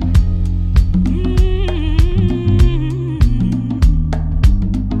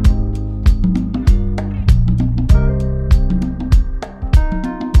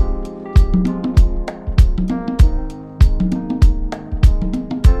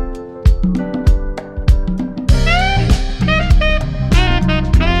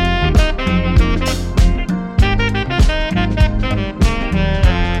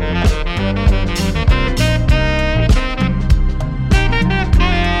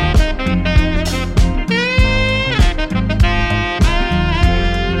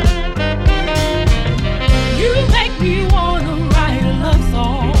 You make me wanna write a love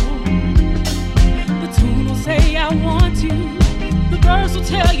song. The tune will say I want you, the verse will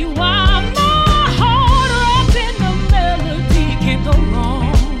tell you why. My heart wrapped in the melody can't go wrong.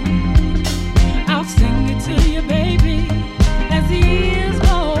 I'll sing it to you, baby, as the years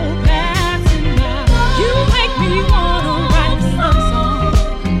go passing by. You make me wanna write a love song.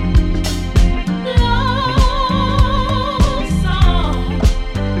 Love song.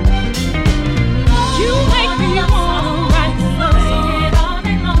 You make me wanna write a love song.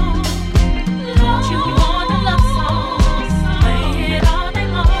 Don't you want a love song? Play it all day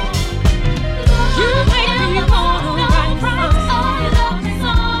long. You make me wanna write a love song. Don't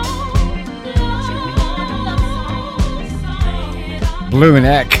you want a love song? Play it all. Bloomin'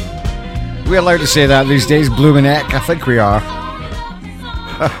 Eck. We allowed to say that these days? Bloomin' Eck? I think we are.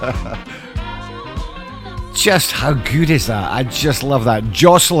 Just how good is that? I just love that.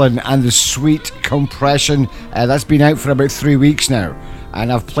 Jocelyn and the Sweet Compression. That's been out for about 3 weeks now,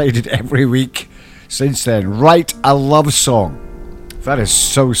 and I've played it every week since then. Write a love song. That is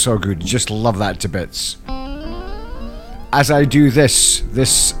so, so good. Just love that to bits. As I do this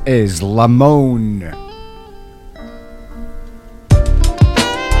is Lamone.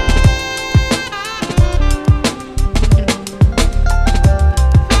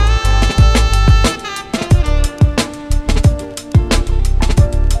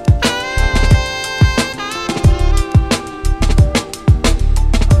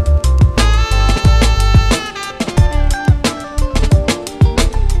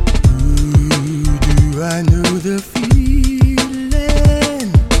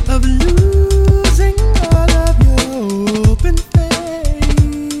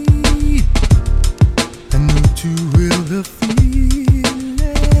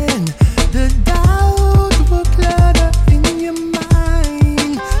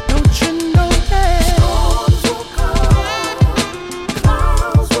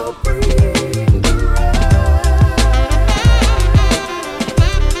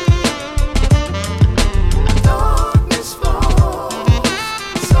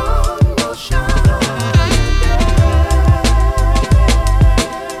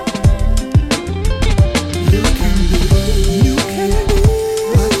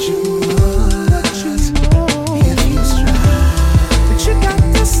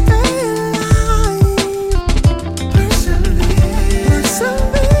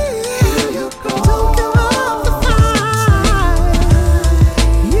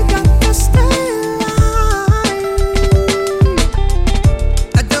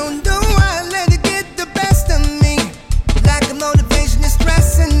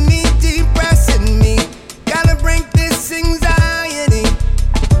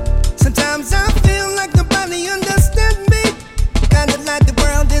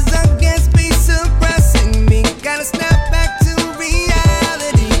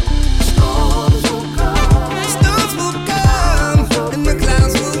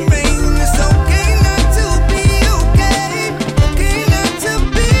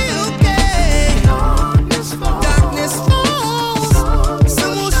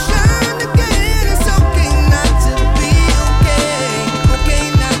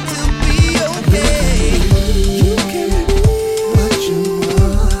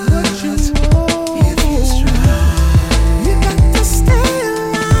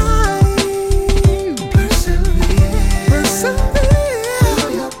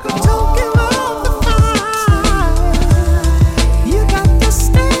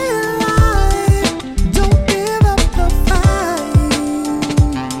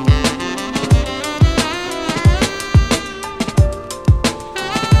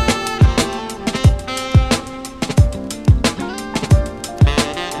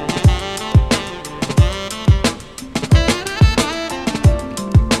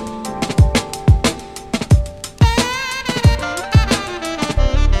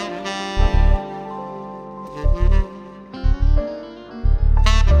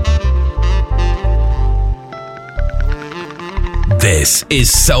 This is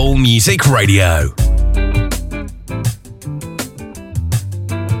Soul Music Radio.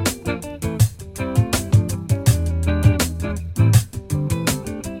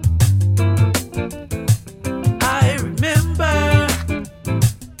 I remember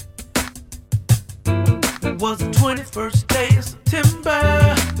it was the 21st day of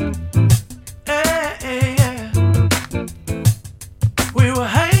September. Yeah. We were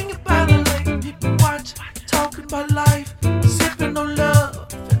hanging by the lake, people watch, talking about life, sipping on love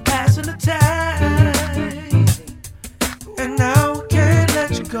and passing the time. And now I can't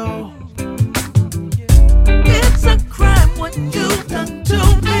let you go. It's a crime what you've done to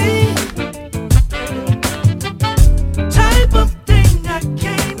me. Type of thing I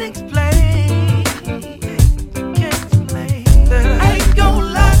can't explain. Can't explain. I ain't gonna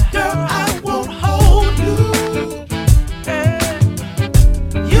lie, girl, I won't hold you. Yeah.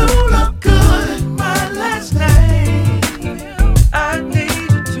 You look good in my last name. I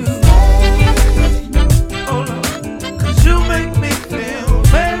need you to hold on, 'cause you make me feel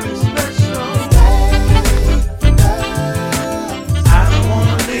very special. I don't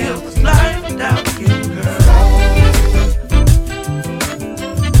wanna live this life without you, girl.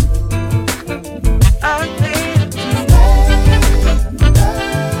 I need you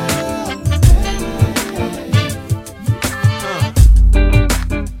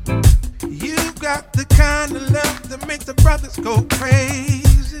You got the kind of love that makes the brothers go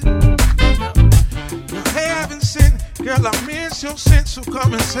crazy. You're heaven sent, girl, I miss your sense, so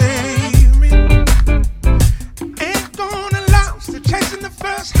come and save me. Ain't gonna lose to chasing the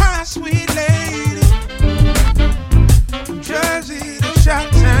first high, sweet lady. From Jersey to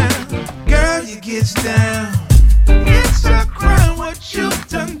Chi-Town, girl, you get down. It's a crime what you've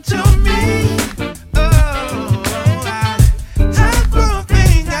done to me. Type of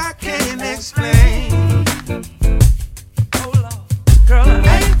thing I can't explain. girl, I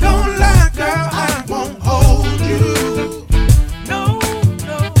ain't gonna lie, girl, I won't hold you. no.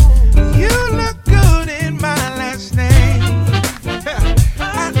 You look good in my last name.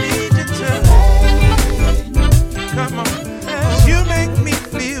 I need you to come on, 'cause you make me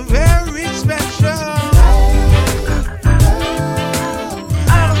feel very special.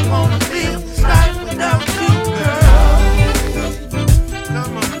 I don't wanna live this life without you, girl.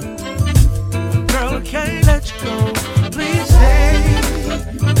 Come on, Girl, I can't let you go. Please stay.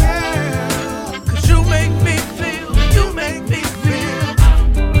 yeah. 'Cause you make me feel.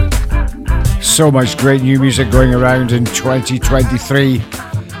 So much great new music going around in 2023.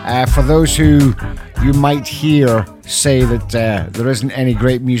 For those who you might hear say that there isn't any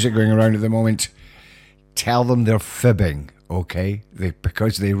great music going around at the moment, tell them they're fibbing, okay?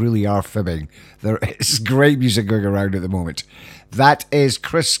 Because they really are fibbing. There is great music going around at the moment. That is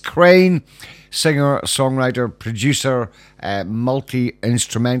Chris Crane, singer, songwriter, producer,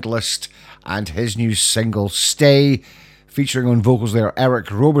 multi-instrumentalist, and his new single, Stay, featuring on vocals there Eric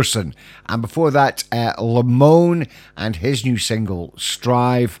Roberson. And before that, Lamone and his new single,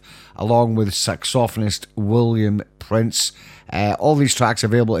 Strive, along with saxophonist William Prince. All these tracks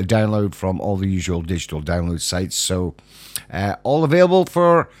available to download from all the usual digital download sites. So all available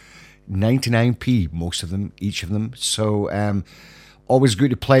for 99p, most of them, each of them. So always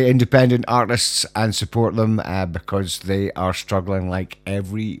good to play independent artists and support them because they are struggling like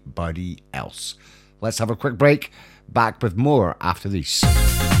everybody else. Let's have a quick break. Back with more after these.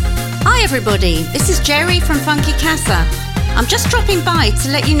 Hi everybody, this is Jerry from Funky Casa. I'm just dropping by to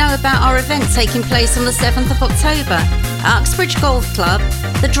let you know about our event taking place on the 7th of October at Uxbridge Golf Club,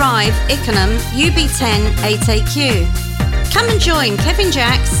 The Drive, Ickenham, UB10 8AQ. Come and join Kevin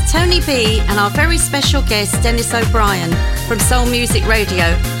Jacks, Tony B and our very special guest Dennis O'Brien from Soul Music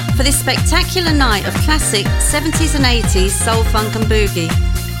Radio for this spectacular night of classic 70s and 80s soul, funk and boogie.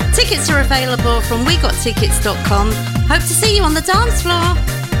 Tickets are available from wegottickets.com. Hope to see you on the dance floor.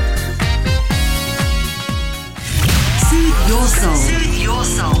 Soothe your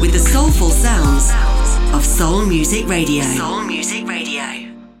soul with the soulful sounds of Soul Music Radio. Soul Music Radio.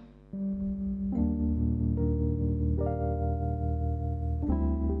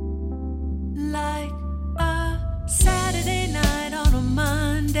 Like a Saturday night on a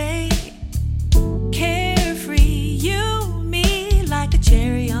Monday, carefree, you, me, like a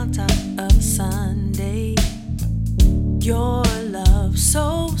cherry on top of a Sunday. Your love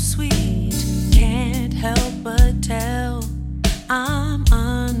so sweet, can't help but tell I'm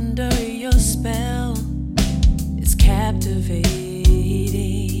under your spell. It's captivating.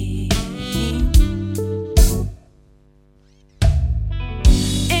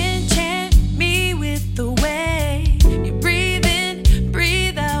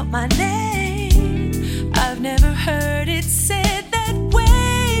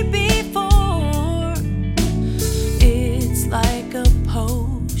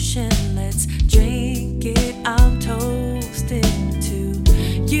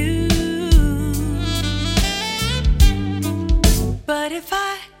 if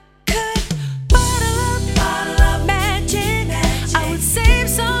I could bottle up magic, I would save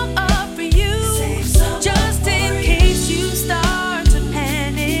some up for you, just in case you start to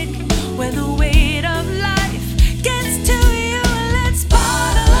panic when the weight of life gets to you. Let's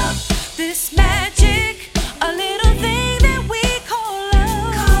bottle up this magic, a little thing that we call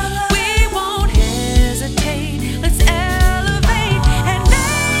love. We won't hesitate. Let's elevate and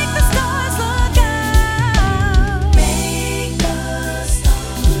make the stars look out. Make the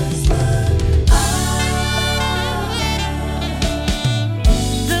stars look out.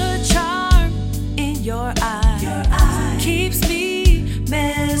 The charm in your eyes keeps me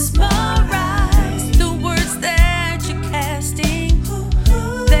mesmerized. The words that you're casting,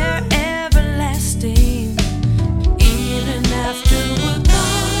 they're everlasting. Even after we're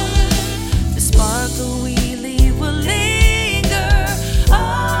gone, the sparkle we leave will linger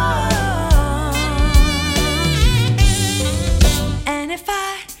on. And if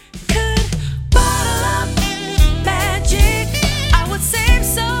I could bottle up magic, I would save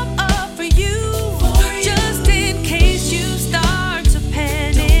some up for you, just in case you start to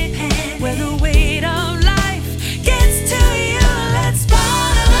panic when the weight of life gets to you. Let's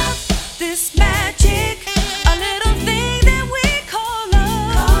bottle up this magic, a little thing that we call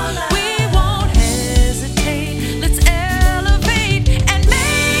love. We won't hesitate. Let's elevate and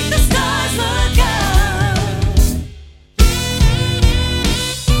make the stars look out.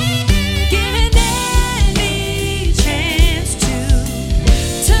 Given any chance to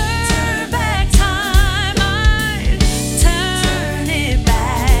turn back time, I'd turn it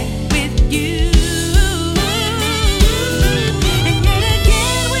back with you. And yet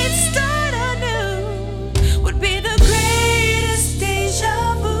again we'd start anew, would be the greatest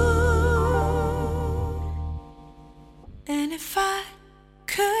deja vu. And if I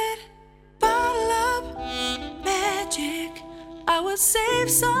could bottle up magic, I would save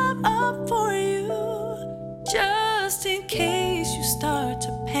some up for you, just in case you start to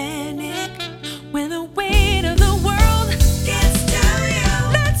panic when the weight of the world gets to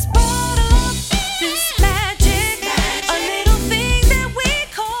you. Let's bottle up this magic, a little thing that we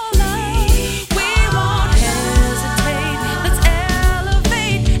call love. We won't hesitate. Let's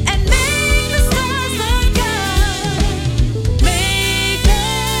elevate and make the stars look out. Make the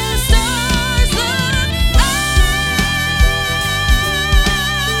stars look out.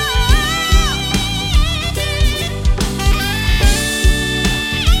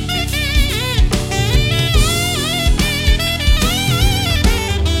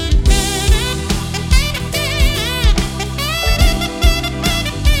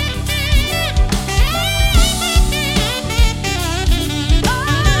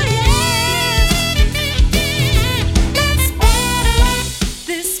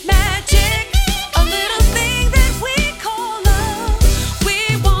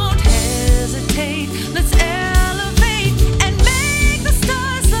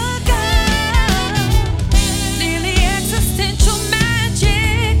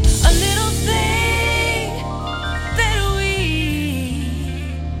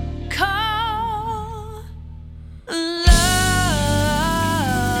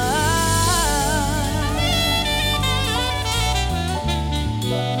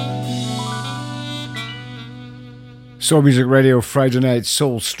 Soul Music Radio, Friday night,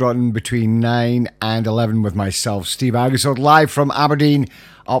 Soul Struttin between 9 and 11 with myself, Steve Aggasild, live from Aberdeen,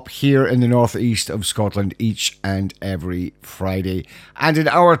 up here in the northeast of Scotland each and every Friday. And in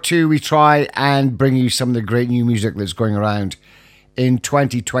hour two, we try and bring you some of the great new music that's going around in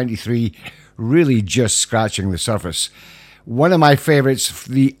 2023, really just scratching the surface. One of my favourites,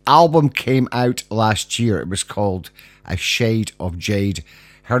 the album came out last year. It was called A Shade of Jade.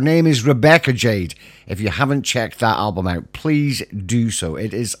 Her name is Rebecca Jade. If you haven't checked that album out, please do so.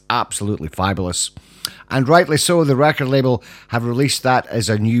 It is absolutely fabulous. And rightly so, the record label have released that as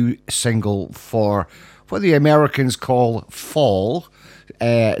a new single for what the Americans call fall.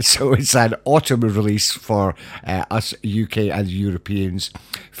 So it's an autumn release for us UK and Europeans.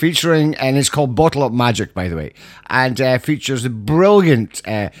 Featuring, and it's called Bottle Up Magic, by the way. And features the brilliant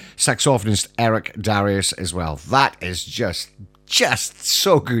saxophonist Eric Darius as well. That is just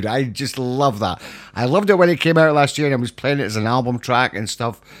so good. I just love that. I loved it when it came out last year and I was playing it as an album track and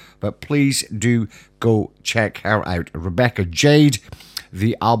stuff. But please do go check her out. Rebecca Jade,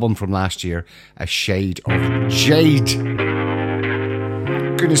 the album from last year, A Shade of Jade.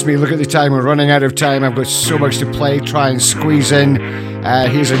 Goodness me, look at the time. We're running out of time. I've got so much to play. Try and squeeze in.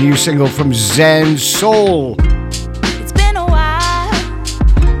 Here's a new single from Zen Soul. It's been a while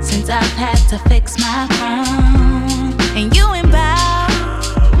since I've had to fix my crown, and you ain't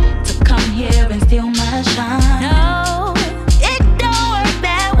bound to come here and steal my shine. No, it don't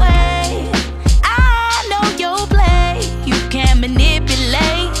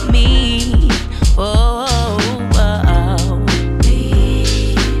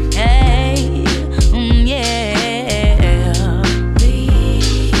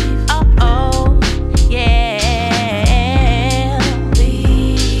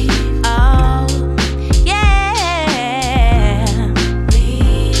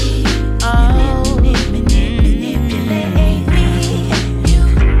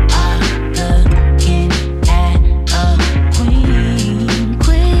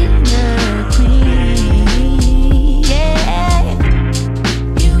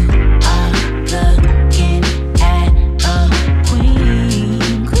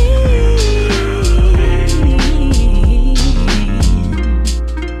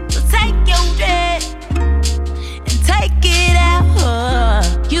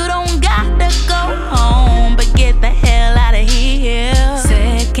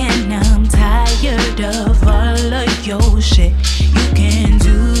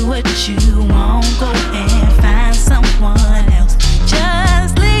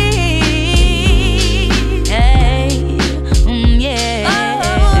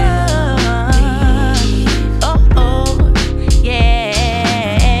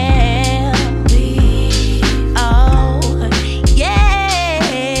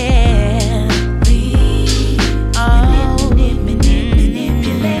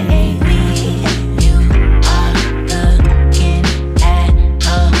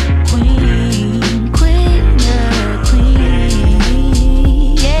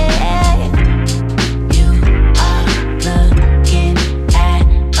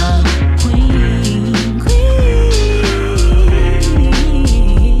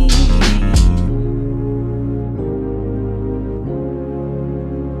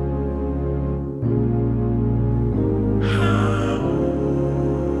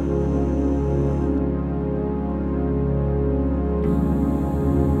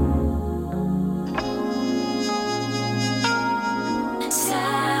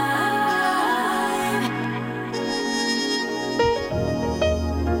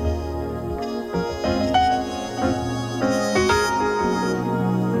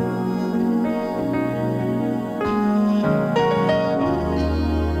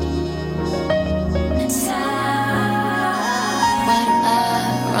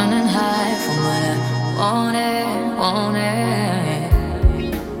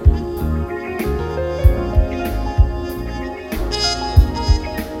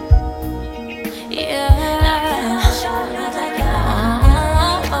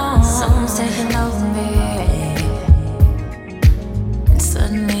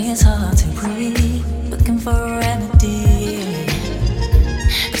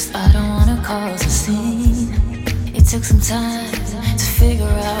took some time to figure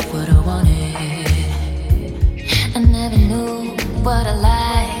out what I wanted. I never knew what I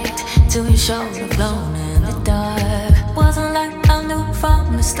liked till you showed up alone in the dark. Wasn't like I knew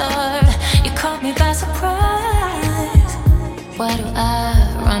from the start. You caught me by surprise. Why do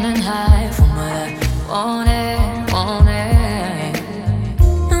I run and hide from what I wanted, wanted?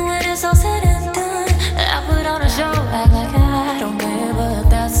 And when it's all said and done, I put on a show, act like I don't care, but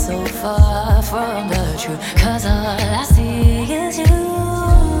that's so far from the truth. 'Cause all I see is you.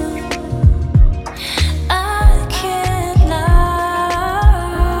 I can't lie.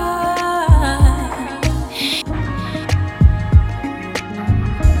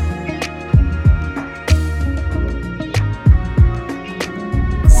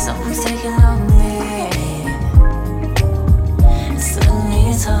 Something's taking over me. Suddenly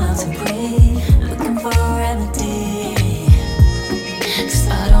it's hard to breathe. Looking for a remedy. 'Cause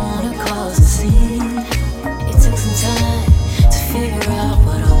I don't wanna cause a scene. It took some time to figure out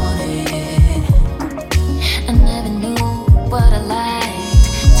what I wanted. I never knew what I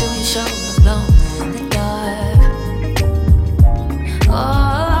liked till you showed up alone in the dark. Oh,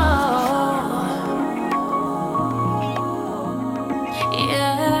 yeah.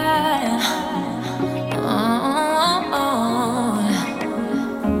 Oh,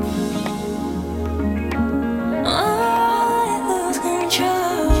 I lose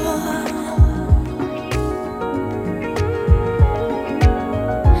control.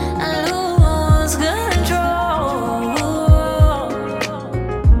 I lose control.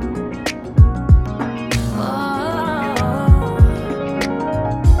 Oh,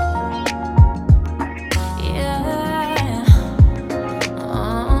 yeah. Oh,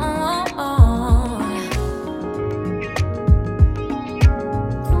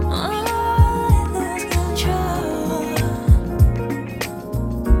 I lose control.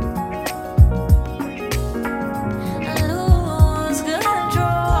 I lose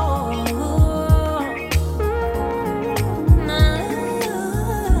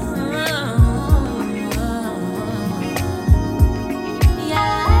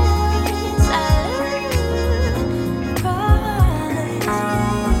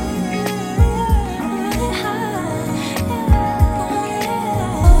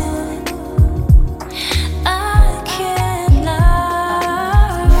I can't lie.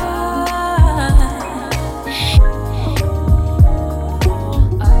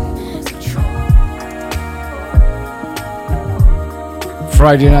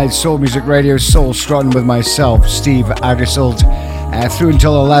 Friday night Soul Music Radio, Soul Struttin with myself, Steve Aggasild, through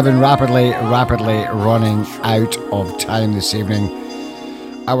until 11, rapidly running out of time this evening.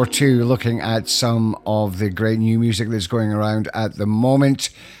 Hour 2, looking at some of the great new music that's going around at the moment,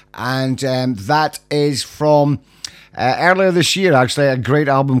 and that is from earlier this year, actually, a great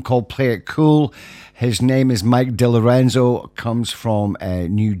album called Play It Cool. His name is Mike DiLorenzo, comes from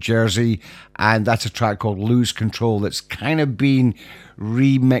New Jersey, and that's a track called Lose Control that's kind of been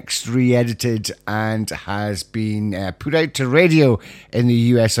remixed, re-edited, and has been put out to radio in the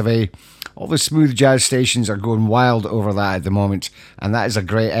US of A. All the smooth jazz stations are going wild over that at the moment, and that is a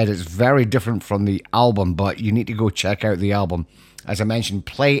great edit. It's very different from the album, but you need to go check out the album. As I mentioned,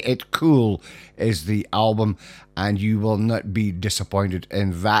 Play It Cool is the album, and you will not be disappointed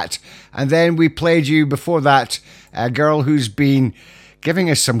in that. And then we played you before that a girl who's been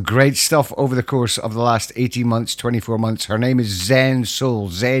giving us some great stuff over the course of the last 18 months, 24 months. Her name is Zen Soul,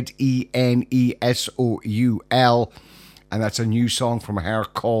 Zenesoul, and that's a new song from her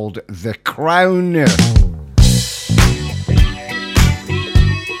called The Crown.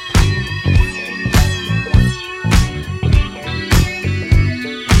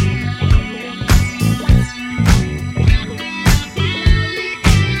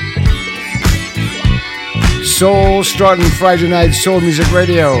 Soul Struttin' Friday night Soul Music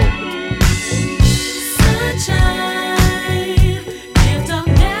Radio.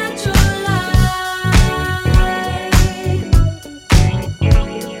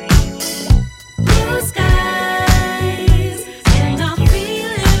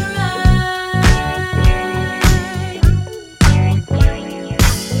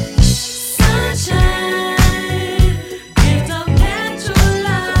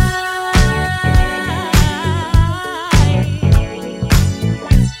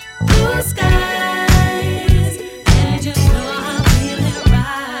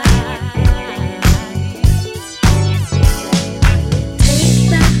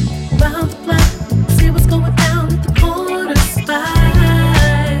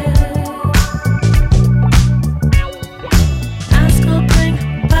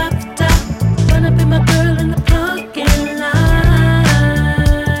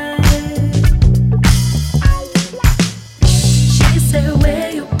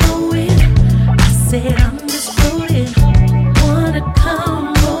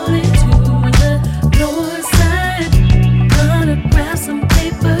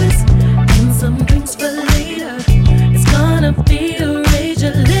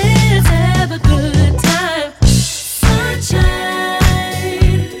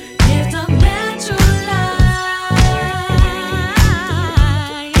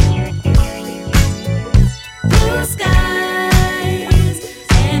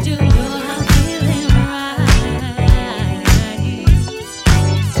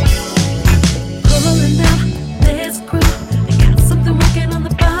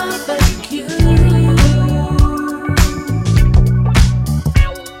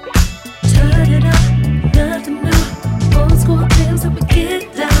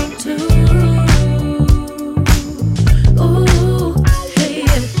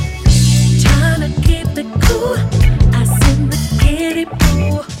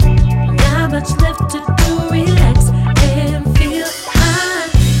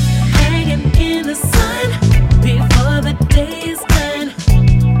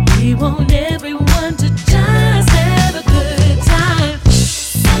 want everyone to just have a good time.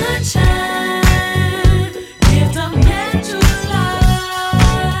 Sunshine, gift of natural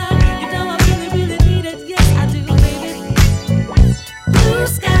light. You know I really, really need it. Yes, I do, baby. Blue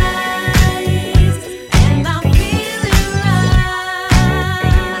skies, and I'm feeling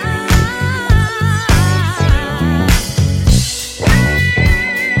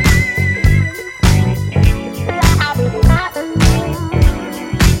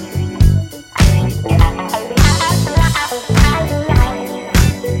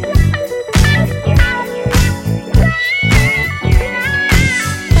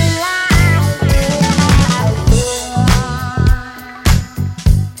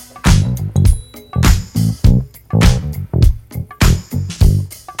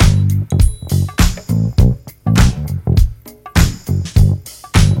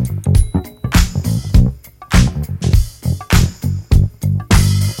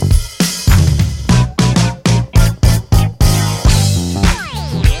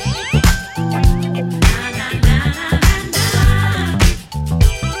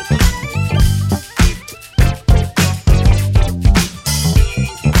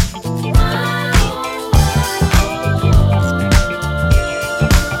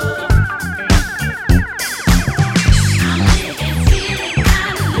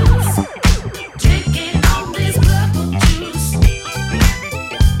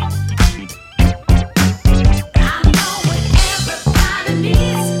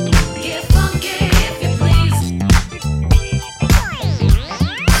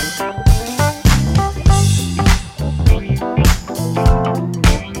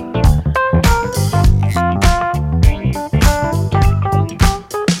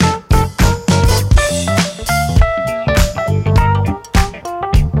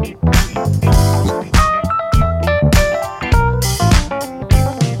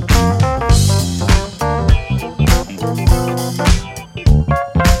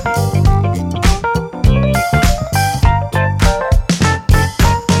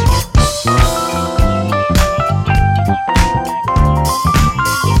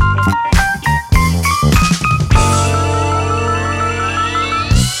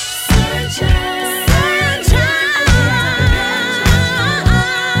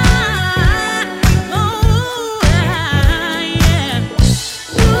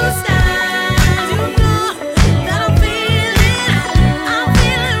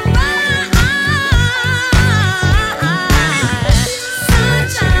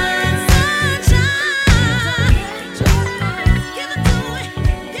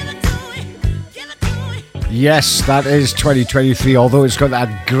Yes, that is 2023, although it's got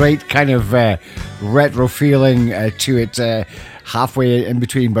that great kind of retro feeling to it halfway in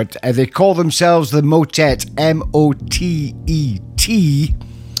between. But they call themselves the Motet, M-O-T-E-T.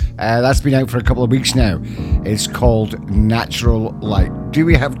 That's been out for a couple of weeks now. It's called Natural Light. Do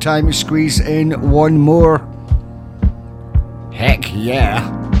we have time to squeeze in one more? Heck yeah.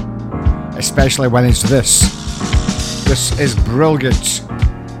 Especially when it's this. This is brilliant.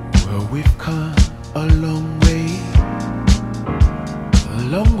 Well, we've come a long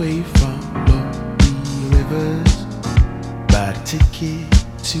way from lonely rivers. Buy a ticket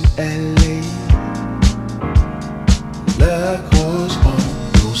to LA. Luck was on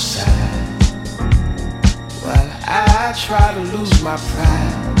your side, while I try to lose my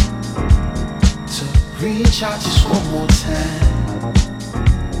pride, to reach out just one more time.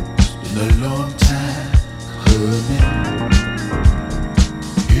 It's been a long time coming,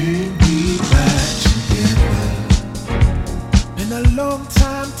 and we back together. Been a long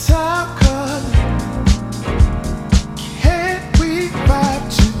time coming. Can't we vibe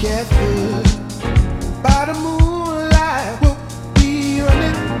together? By the moonlight, we'll be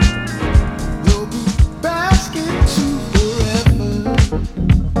running. We'll be basking to forever.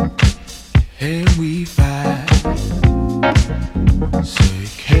 And we vibe. Say,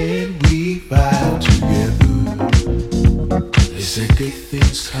 can we vibe together? They say good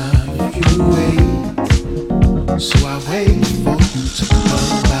things come your way, so I wait for you to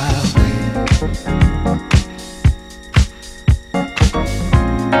come my way.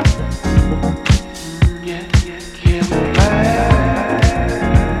 Yeah, can we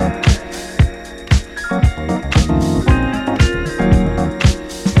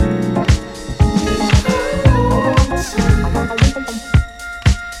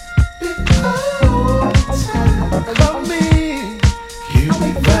Come in, can we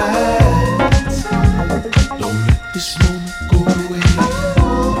vibe? Don't let this moment go away.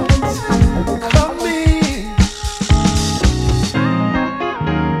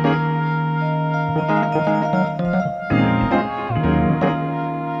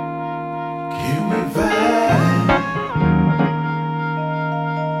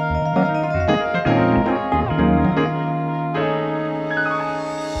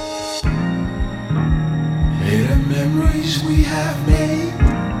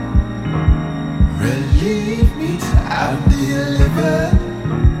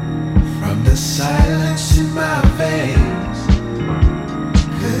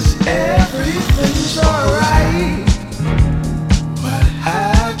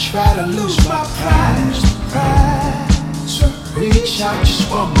 try to lose my pride. So reach out just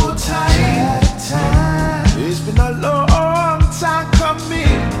one more time. It's been a long time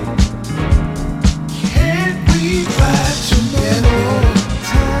coming. Can't we ride together?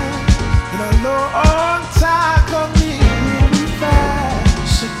 Been a long time coming.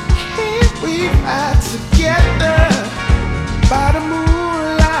 So can't we ride together? By the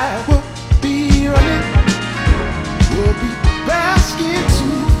moonlight, we'll be running. We'll be basking to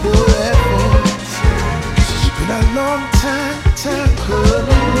forever. It's been a long time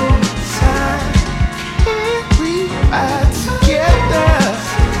coming. Can't we ride together?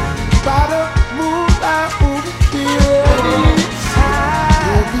 By the moonlight, we'll be running.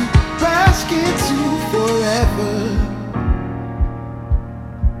 We'll be basking to forever.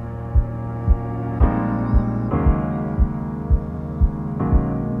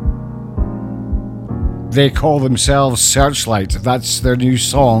 They call themselves Searchlight. That's their new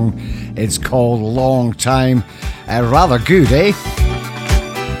song. It's called Long Time. Rather good, eh?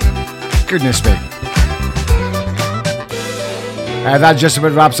 Goodness me. That just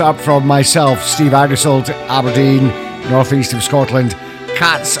about wraps up from myself, Steve Aggasild, Aberdeen, northeast of Scotland.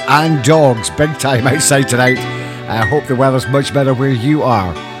 Cats and dogs, big time outside tonight. I hope the weather's much better where you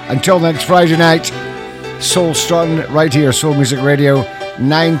are. Until next Friday night, Soul Struttin' right here, Soul Music Radio,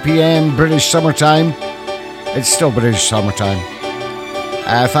 9 p.m. British summertime. It's still British summertime.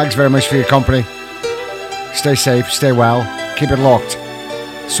 Thanks very much for your company. Stay safe, stay well, keep it locked.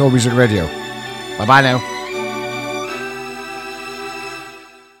 Soul Music Radio. Bye-bye now.